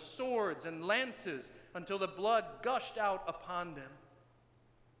custom with swords and lances until the blood gushed out upon them.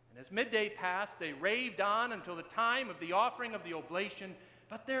 And as midday passed, they raved on until the time of the offering of the oblation,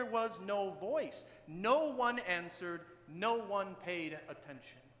 but there was no voice. No one answered, no one paid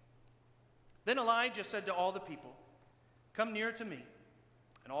attention. Then Elijah said to all the people, "Come near to me."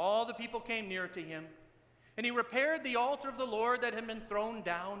 And all the people came near to him. And he repaired the altar of the Lord that had been thrown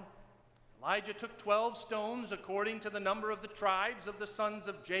down. Elijah took 12 stones according to the number of the tribes of the sons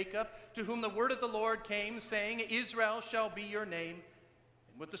of Jacob, to whom the word of the Lord came, saying, "Israel shall be your name."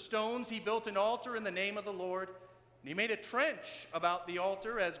 And with the stones he built an altar in the name of the Lord. And he made a trench about the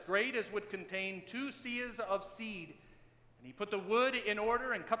altar as great as would contain 2 seahs of seed. And he put the wood in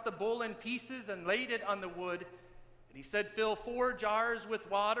order and cut the bull in pieces and laid it on the wood. And he said, "Fill 4 jars with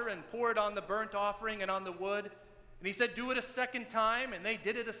water and pour it on the burnt offering and on the wood." And he said, "Do it a second time." And they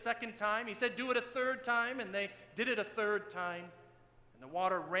did it a second time. He said, "Do it a third time." And they did it a third time. And the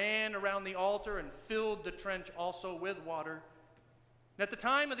water ran around the altar and filled the trench also with water. And at the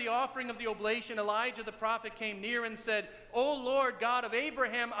time of the offering of the oblation, Elijah the prophet came near and said, "O Lord God of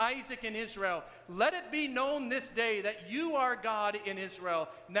Abraham, Isaac, and Israel, let it be known this day that you are God in Israel,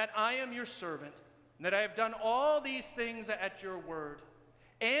 and that I am your servant, and that I have done all these things at your word.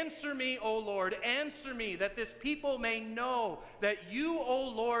 Answer me, O Lord, answer me, that this people may know that you, O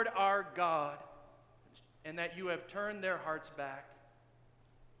Lord, are God, and that you have turned their hearts back."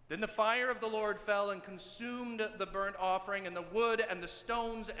 Then the fire of the Lord fell and consumed the burnt offering and the wood and the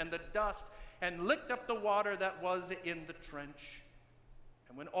stones and the dust, and licked up the water that was in the trench.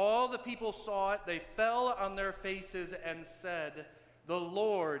 And when all the people saw it, they fell on their faces and said, "The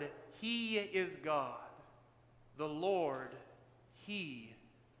Lord, he is God. The Lord, he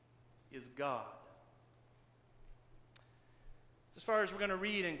is God." As far as we're going to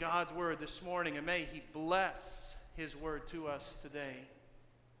read in God's word this morning, and may he bless his word to us today.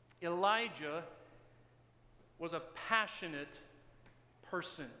 Elijah was a passionate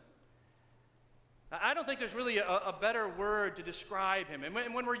person. I don't think there's really a better word to describe him.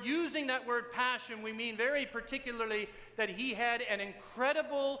 And when we're using that word passion, we mean very particularly that he had an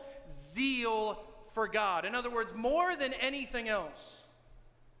incredible zeal for God. In other words, more than anything else,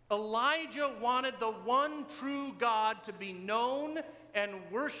 Elijah wanted the one true God to be known and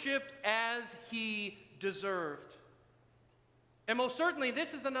worshiped as he deserved. And most certainly,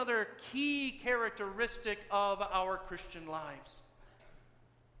 this is another key characteristic of our Christian lives.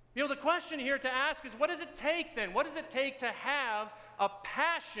 You know, the question here to ask is, what does it take then? What does it take to have a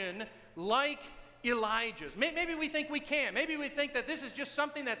passion like Elijah's? Maybe we think we can. Maybe we think that this is just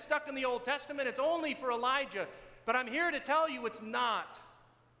something that's stuck in the Old Testament. It's only for Elijah. But I'm here to tell you it's not.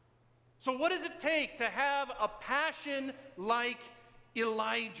 So what does it take to have a passion like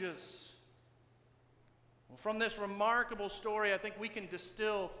Elijah's? Well, from this remarkable story, I think we can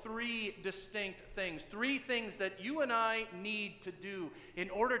distill three distinct things. Three things that you and I need to do in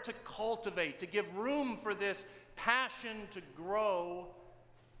order to cultivate, to give room for this passion to grow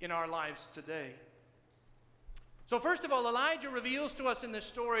in our lives today. So first of all, Elijah reveals to us in this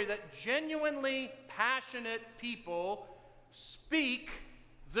story that genuinely passionate people speak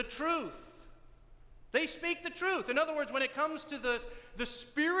the truth. They speak the truth. In other words, when it comes to the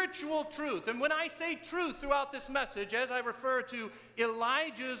spiritual truth, and when I say truth throughout this message, as I refer to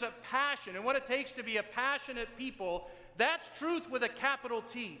Elijah's passion and what it takes to be a passionate people, that's truth with a capital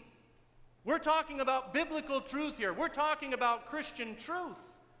T. We're talking about biblical truth here. We're talking about Christian truth.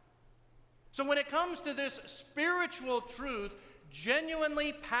 So when it comes to this spiritual truth,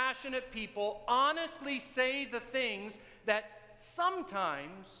 genuinely passionate people honestly say the things that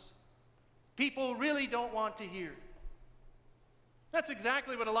sometimes people really don't want to hear. That's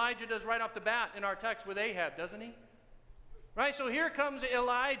exactly what Elijah does right off the bat in our text with Ahab, doesn't he? Right? So here comes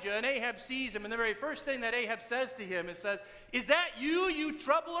Elijah, and Ahab sees him, and the very first thing that Ahab says to him, "Is that you, you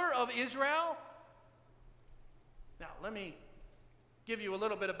troubler of Israel?" Now, let me give you a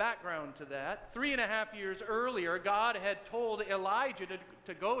little bit of background to that. 3.5 years earlier, God had told Elijah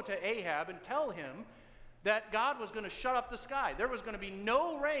to go to Ahab and tell him that God was going to shut up the sky. There was going to be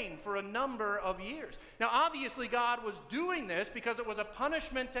no rain for a number of years. Now, obviously, God was doing this because it was a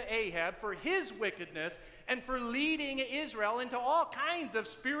punishment to Ahab for his wickedness and for leading Israel into all kinds of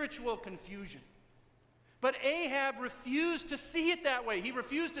spiritual confusion. But Ahab refused to see it that way. He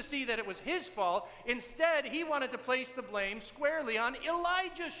refused to see that it was his fault. Instead, he wanted to place the blame squarely on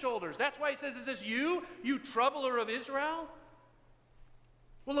Elijah's shoulders. That's why he says, "Is this you, you troubler of Israel?"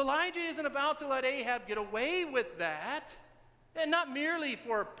 Well, Elijah isn't about to let Ahab get away with that, and not merely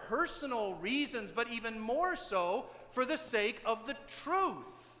for personal reasons, but even more so for the sake of the truth.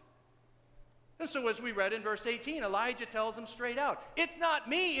 And so as we read in verse 18, Elijah tells him straight out, "It's not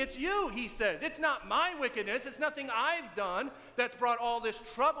me, it's you," he says. "It's not my wickedness, it's nothing I've done that's brought all this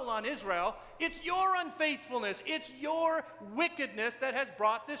trouble on Israel. It's your unfaithfulness, it's your wickedness that has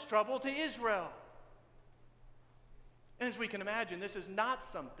brought this trouble to Israel." And as we can imagine, this is not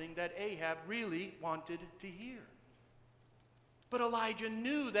something that Ahab really wanted to hear. But Elijah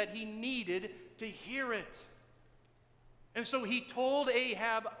knew that he needed to hear it. And so he told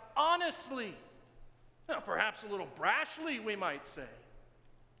Ahab honestly, perhaps a little brashly, we might say,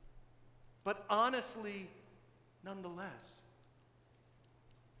 but honestly nonetheless.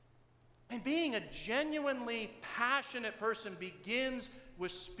 And being a genuinely passionate person begins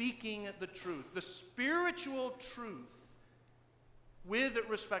with speaking the truth, the spiritual truth, with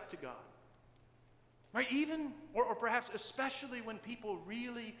respect to God. Right? Even, or perhaps especially when people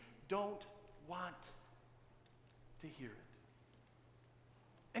really don't want to hear it.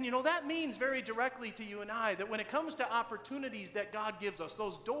 And you know, that means very directly to you and I that when it comes to opportunities that God gives us,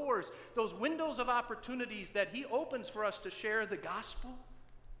 those doors, those windows of opportunities that He opens for us to share the gospel,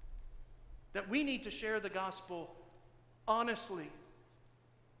 that we need to share the gospel honestly.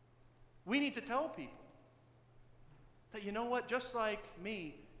 We need to tell people that, you know what, just like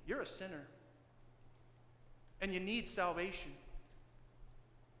me, you're a sinner. And you need salvation.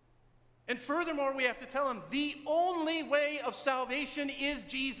 And furthermore, we have to tell them the only way of salvation is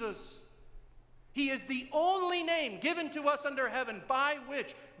Jesus. He is the only name given to us under heaven by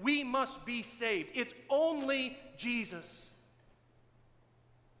which we must be saved. It's only Jesus.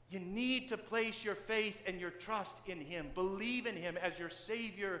 You need to place your faith and your trust in Him. Believe in Him as your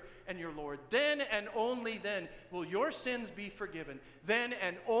Savior and your Lord. Then and only then will your sins be forgiven. Then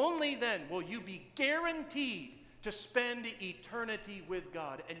and only then will you be guaranteed to spend eternity with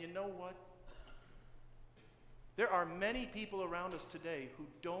God. And you know what? There are many people around us today who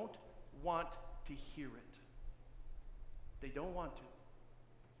don't want to hear it. They don't want to.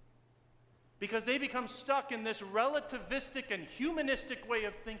 Because they become stuck in this relativistic and humanistic way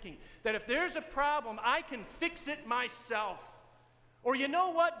of thinking that if there's a problem, I can fix it myself. Or you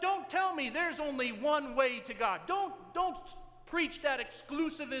know what? Don't tell me there's only one way to God. Don't preach that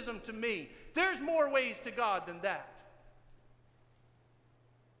exclusivism to me. There's more ways to God than that.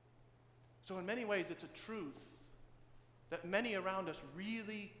 So in many ways, it's a truth that many around us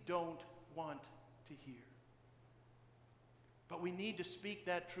really don't want to hear. But we need to speak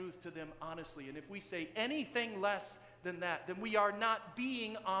that truth to them honestly. And if we say anything less than that, then we are not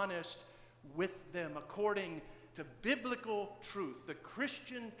being honest with them according to biblical truth, the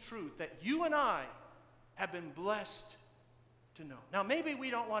Christian truth that you and I have been blessed to know. Now, maybe we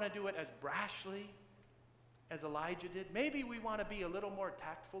don't want to do it as brashly as Elijah did. Maybe we want to be a little more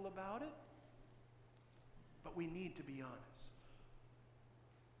tactful about it. But we need to be honest.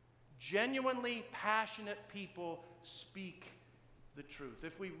 Genuinely passionate people speak the truth.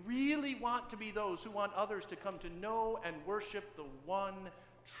 If we really want to be those who want others to come to know and worship the one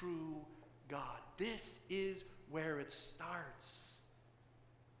true God, this is where it starts.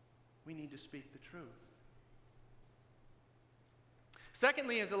 We need to speak the truth.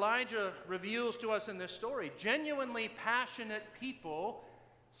 Secondly, as Elijah reveals to us in this story, genuinely passionate people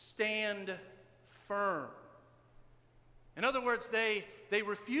stand firm. In other words, they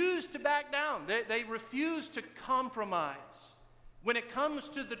refuse to back down. They refuse to compromise when it comes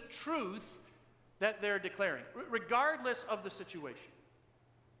to the truth that they're declaring, regardless of the situation.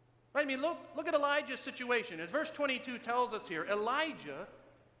 Right? I mean, look at Elijah's situation. As verse 22 tells us here, Elijah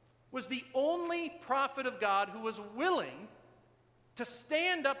was the only prophet of God who was willing to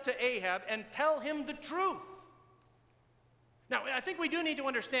stand up to Ahab and tell him the truth. Now, I think we do need to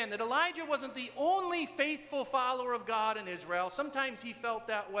understand that Elijah wasn't the only faithful follower of God in Israel. Sometimes he felt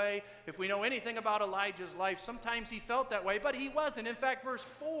that way. If we know anything about Elijah's life, sometimes he felt that way, but he wasn't. In fact, verse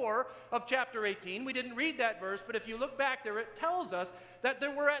 4 of chapter 18, we didn't read that verse, but if you look back there, it tells us that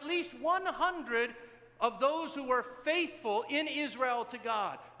there were at least 100 of those who were faithful in Israel to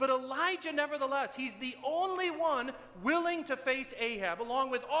God. But Elijah, nevertheless, he's the only one willing to face Ahab, along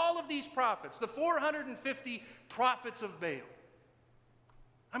with all of these prophets, the 450 prophets of Baal.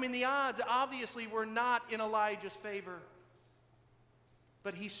 I mean, the odds obviously were not in Elijah's favor,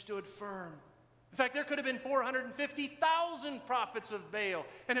 but he stood firm. In fact, there could have been 450,000 prophets of Baal,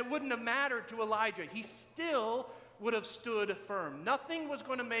 and it wouldn't have mattered to Elijah. He still would have stood firm. Nothing was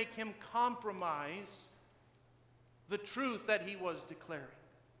going to make him compromise the truth that he was declaring.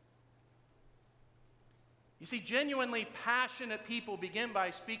 You see, genuinely passionate people begin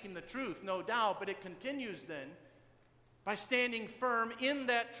by speaking the truth, no doubt, but it continues then by standing firm in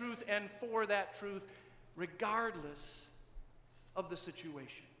that truth and for that truth, regardless of the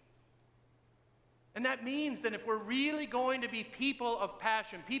situation. And that means that if we're really going to be people of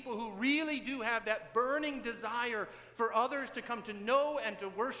passion, people who really do have that burning desire for others to come to know and to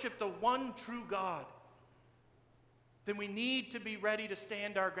worship the one true God, then we need to be ready to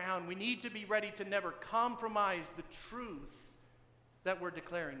stand our ground. We need to be ready to never compromise the truth that we're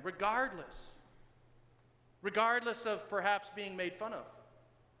declaring, regardless of perhaps being made fun of,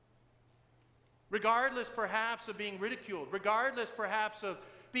 regardless perhaps of being ridiculed, regardless perhaps of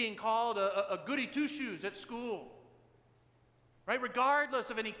being called a goody two-shoes at school, right? Regardless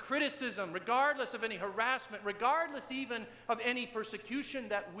of any criticism, regardless of any harassment, regardless even of any persecution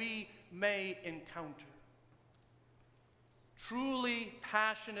that we may encounter. Truly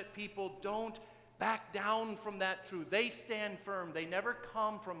passionate people don't back down from that truth. They stand firm. They never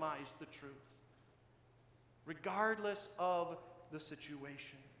compromise the truth, regardless of the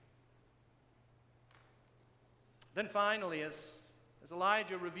situation. Then finally, as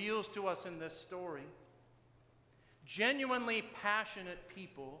Elijah reveals to us in this story, genuinely passionate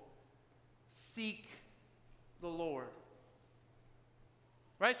people seek the Lord.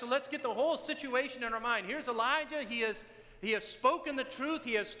 Right? So let's get the whole situation in our mind. Here's Elijah. He has spoken the truth.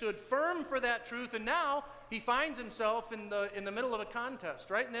 He has stood firm for that truth. And now he finds himself in the middle of a contest,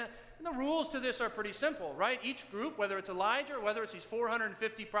 right? And the rules to this are pretty simple, right? Each group, whether it's Elijah or whether it's these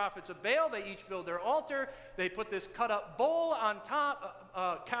 450 prophets of Baal, they each build their altar. They put this cut-up bull on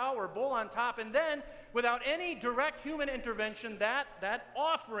top, cow or bull on top, and then, without any direct human intervention, that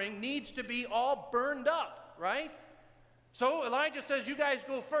offering needs to be all burned up, right? So Elijah says, you guys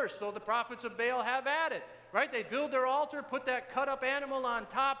go first. So the prophets of Baal have at it, right? They build their altar, put that cut-up animal on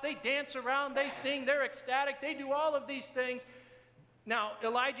top. They dance around, they sing, they're ecstatic. They do all of these things. Now,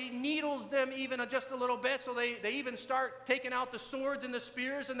 Elijah needles them even just a little bit, so they even start taking out the swords and the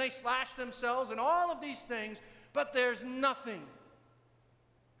spears, and they slash themselves and all of these things, but there's nothing.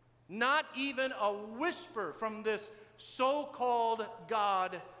 Not even a whisper from this so-called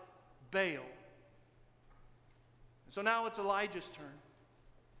God Baal. So now it's Elijah's turn.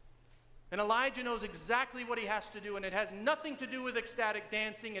 And Elijah knows exactly what he has to do, and it has nothing to do with ecstatic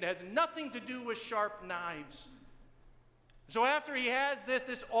dancing. It has nothing to do with sharp knives. So after he has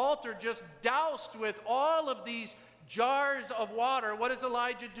this altar just doused with all of these jars of water, what does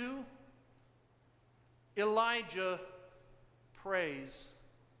Elijah do? Elijah prays.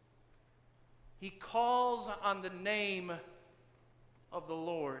 He calls on the name of the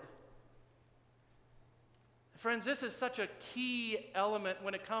Lord. Friends, this is such a key element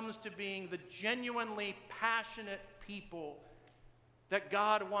when it comes to being the genuinely passionate people that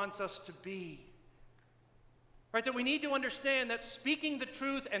God wants us to be. Right? That we need to understand that speaking the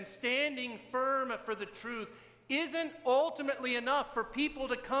truth and standing firm for the truth isn't ultimately enough for people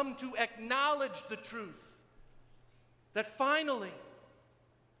to come to acknowledge the truth. That finally,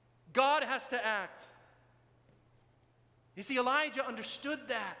 God has to act. You see, Elijah understood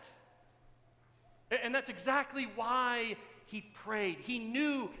that. And that's exactly why he prayed. He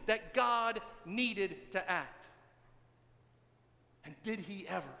knew that God needed to act. And did he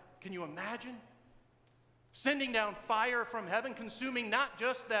ever? Can you imagine? Sending down fire from heaven, consuming not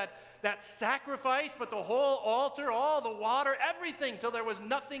just that sacrifice, but the whole altar, all the water, everything, till there was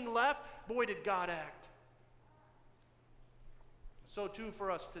nothing left. Boy, did God act. So too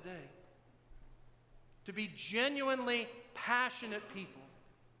for us today. To be genuinely passionate people,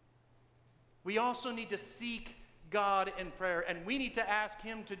 we also need to seek God in prayer, and we need to ask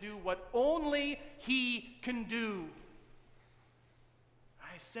him to do what only he can do.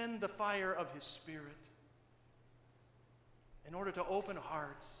 I send the fire of his Spirit in order to open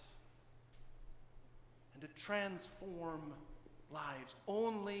hearts and to transform lives.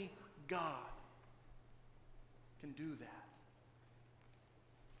 Only God can do that.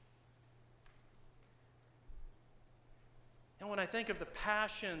 And when I think of the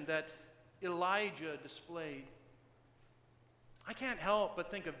passion that Elijah displayed, I can't help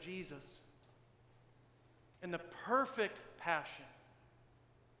but think of Jesus and the perfect passion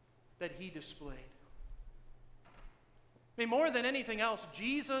that he displayed. I mean, more than anything else,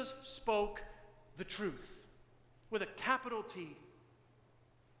 Jesus spoke the truth with a capital T.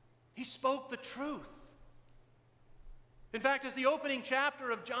 He spoke the truth. In fact, as the opening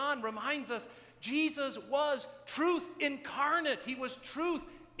chapter of John reminds us, Jesus was truth incarnate. He was truth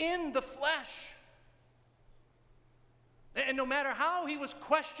in the flesh. And no matter how he was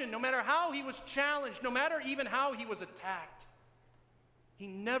questioned, no matter how he was challenged, no matter even how he was attacked, he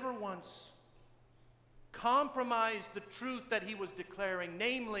never once compromised the truth that he was declaring,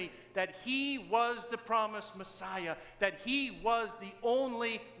 namely that he was the promised Messiah, that he was the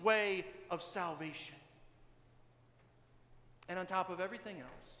only way of salvation. And on top of everything else,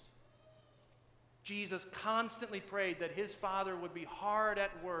 Jesus constantly prayed that his Father would be hard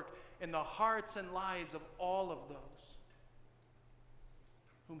at work in the hearts and lives of all of those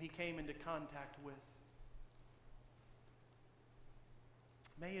whom he came into contact with.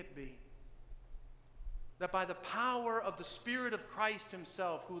 May it be that by the power of the Spirit of Christ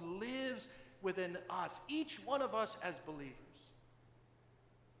himself, who lives within us, each one of us as believers,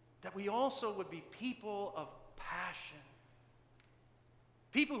 that we also would be people of passion,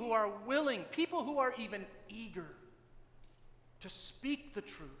 people who are willing, people who are even eager to speak the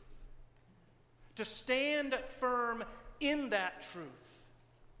truth, to stand firm in that truth,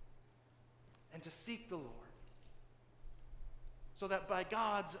 and to seek the Lord, so that by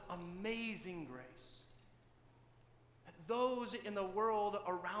God's amazing grace, that those in the world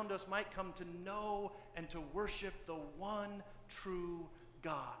around us might come to know and to worship the one true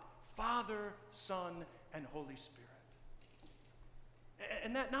God, Father, Son, and Holy Spirit.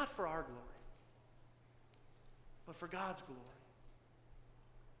 And that not for our glory, but for God's glory,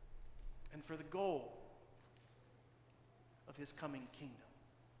 and for the goal of his coming kingdom.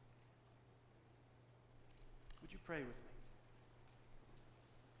 Would you pray with me?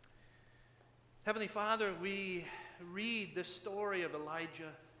 Heavenly Father, we read this story of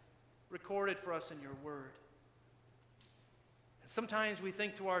Elijah recorded for us in your word. And sometimes we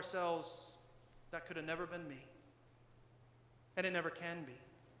think to ourselves, that could have never been me. And it never can be.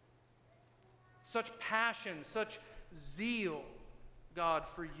 Such passion, such zeal, God,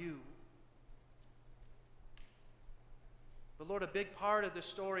 for you. But Lord, a big part of this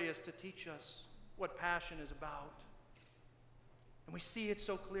story is to teach us what passion is about. And we see it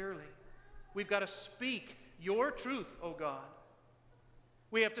so clearly. We've got to speak your truth, O God.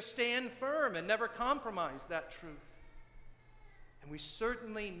 We have to stand firm and never compromise that truth. And we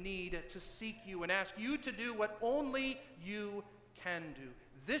certainly need to seek you and ask you to do what only you can do.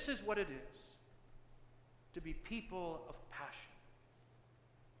 This is what it is to be people of passion.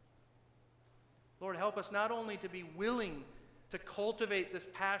 Lord, help us not only to be willing to cultivate this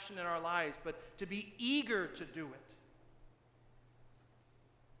passion in our lives, but to be eager to do it.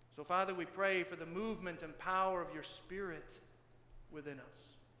 So, Father, we pray for the movement and power of your Spirit within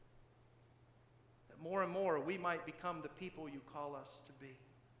us, that more and more we might become the people you call us to be,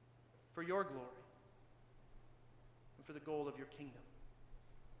 for your glory and for the goal of your kingdom.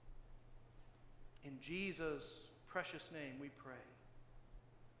 In Jesus' precious name we pray.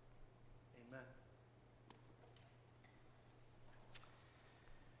 Amen.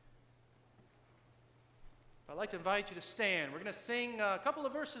 I'd like to invite you to stand. We're going to sing a couple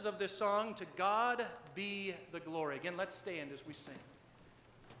of verses of this song, To God Be the Glory. Again, let's stand as we sing.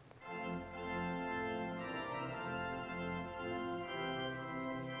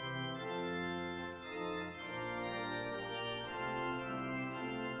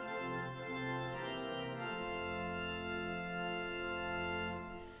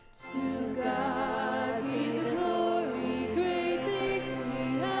 To God be the glory, great things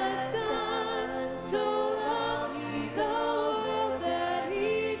he has done. So loved he the world that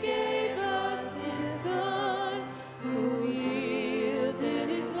he gave us his Son, who yielded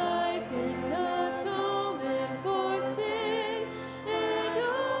his life in atonement for sin, and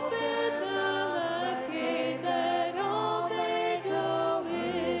opened the life gate that all may go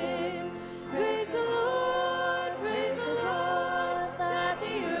in. Praise the Lord, praise the Lord, let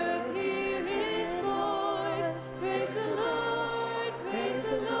the earth hear his voice. Praise the Lord,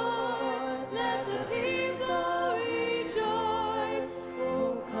 let the people rejoice.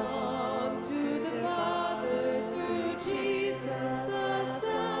 Oh, come to the Father through Jesus the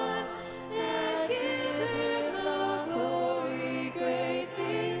Son, and give him the glory, great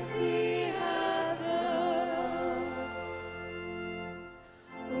things he has done.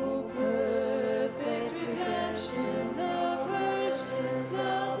 Oh, perfect redemption, the purchase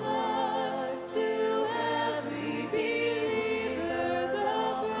of blood, to every believer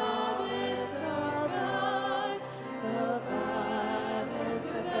the promise of God, the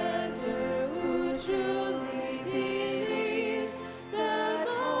vilest offender who truly believes, the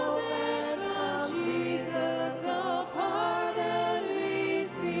moment from Jesus a pardon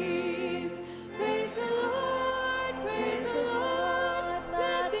receives. Praise the Lord,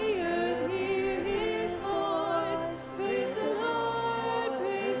 let the earth hear his voice. Praise the Lord,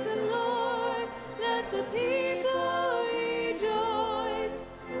 let the people rejoice.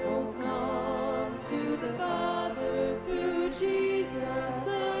 Oh, come to the Father through Jesus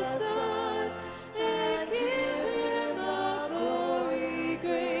the Son, and give him the glory,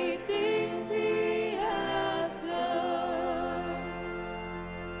 great things he has done.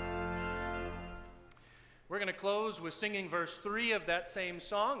 We're going to close with singing verse 3 of that same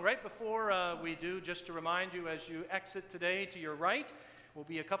song. Right before we do, just to remind you, as you exit today, to your right will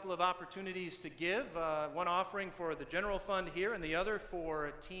be a couple of opportunities to give. One offering for the general fund here and the other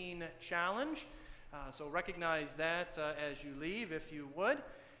for Teen Challenge. So recognize that as you leave, if you would.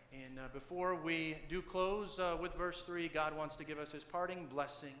 And before we do close with verse 3, God wants to give us his parting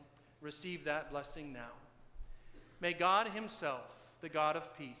blessing. Receive that blessing now. May God himself, the God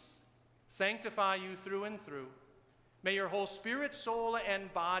of peace, sanctify you through and through. May your whole spirit, soul,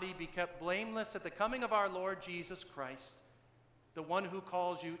 and body be kept blameless at the coming of our Lord Jesus Christ. The one who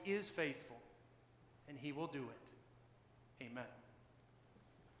calls you is faithful, and he will do it. Amen.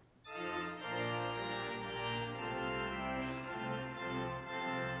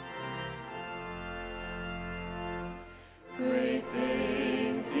 Great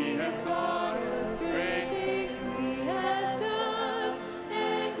things he has taught us, great things he has done,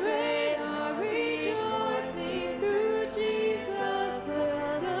 and great our rejoicing through Jesus the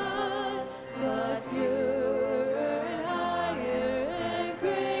Son. But purer and higher and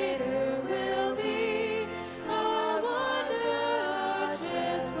greater will be our wonder, our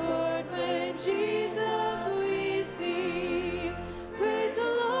transport when Jesus we see. Praise the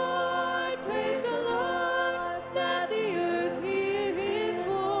Lord, let the earth hear his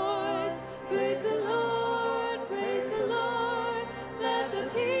voice. Praise the Lord, let the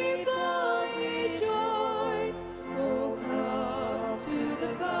people rejoice. Oh, come to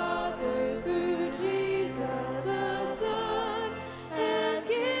the Father.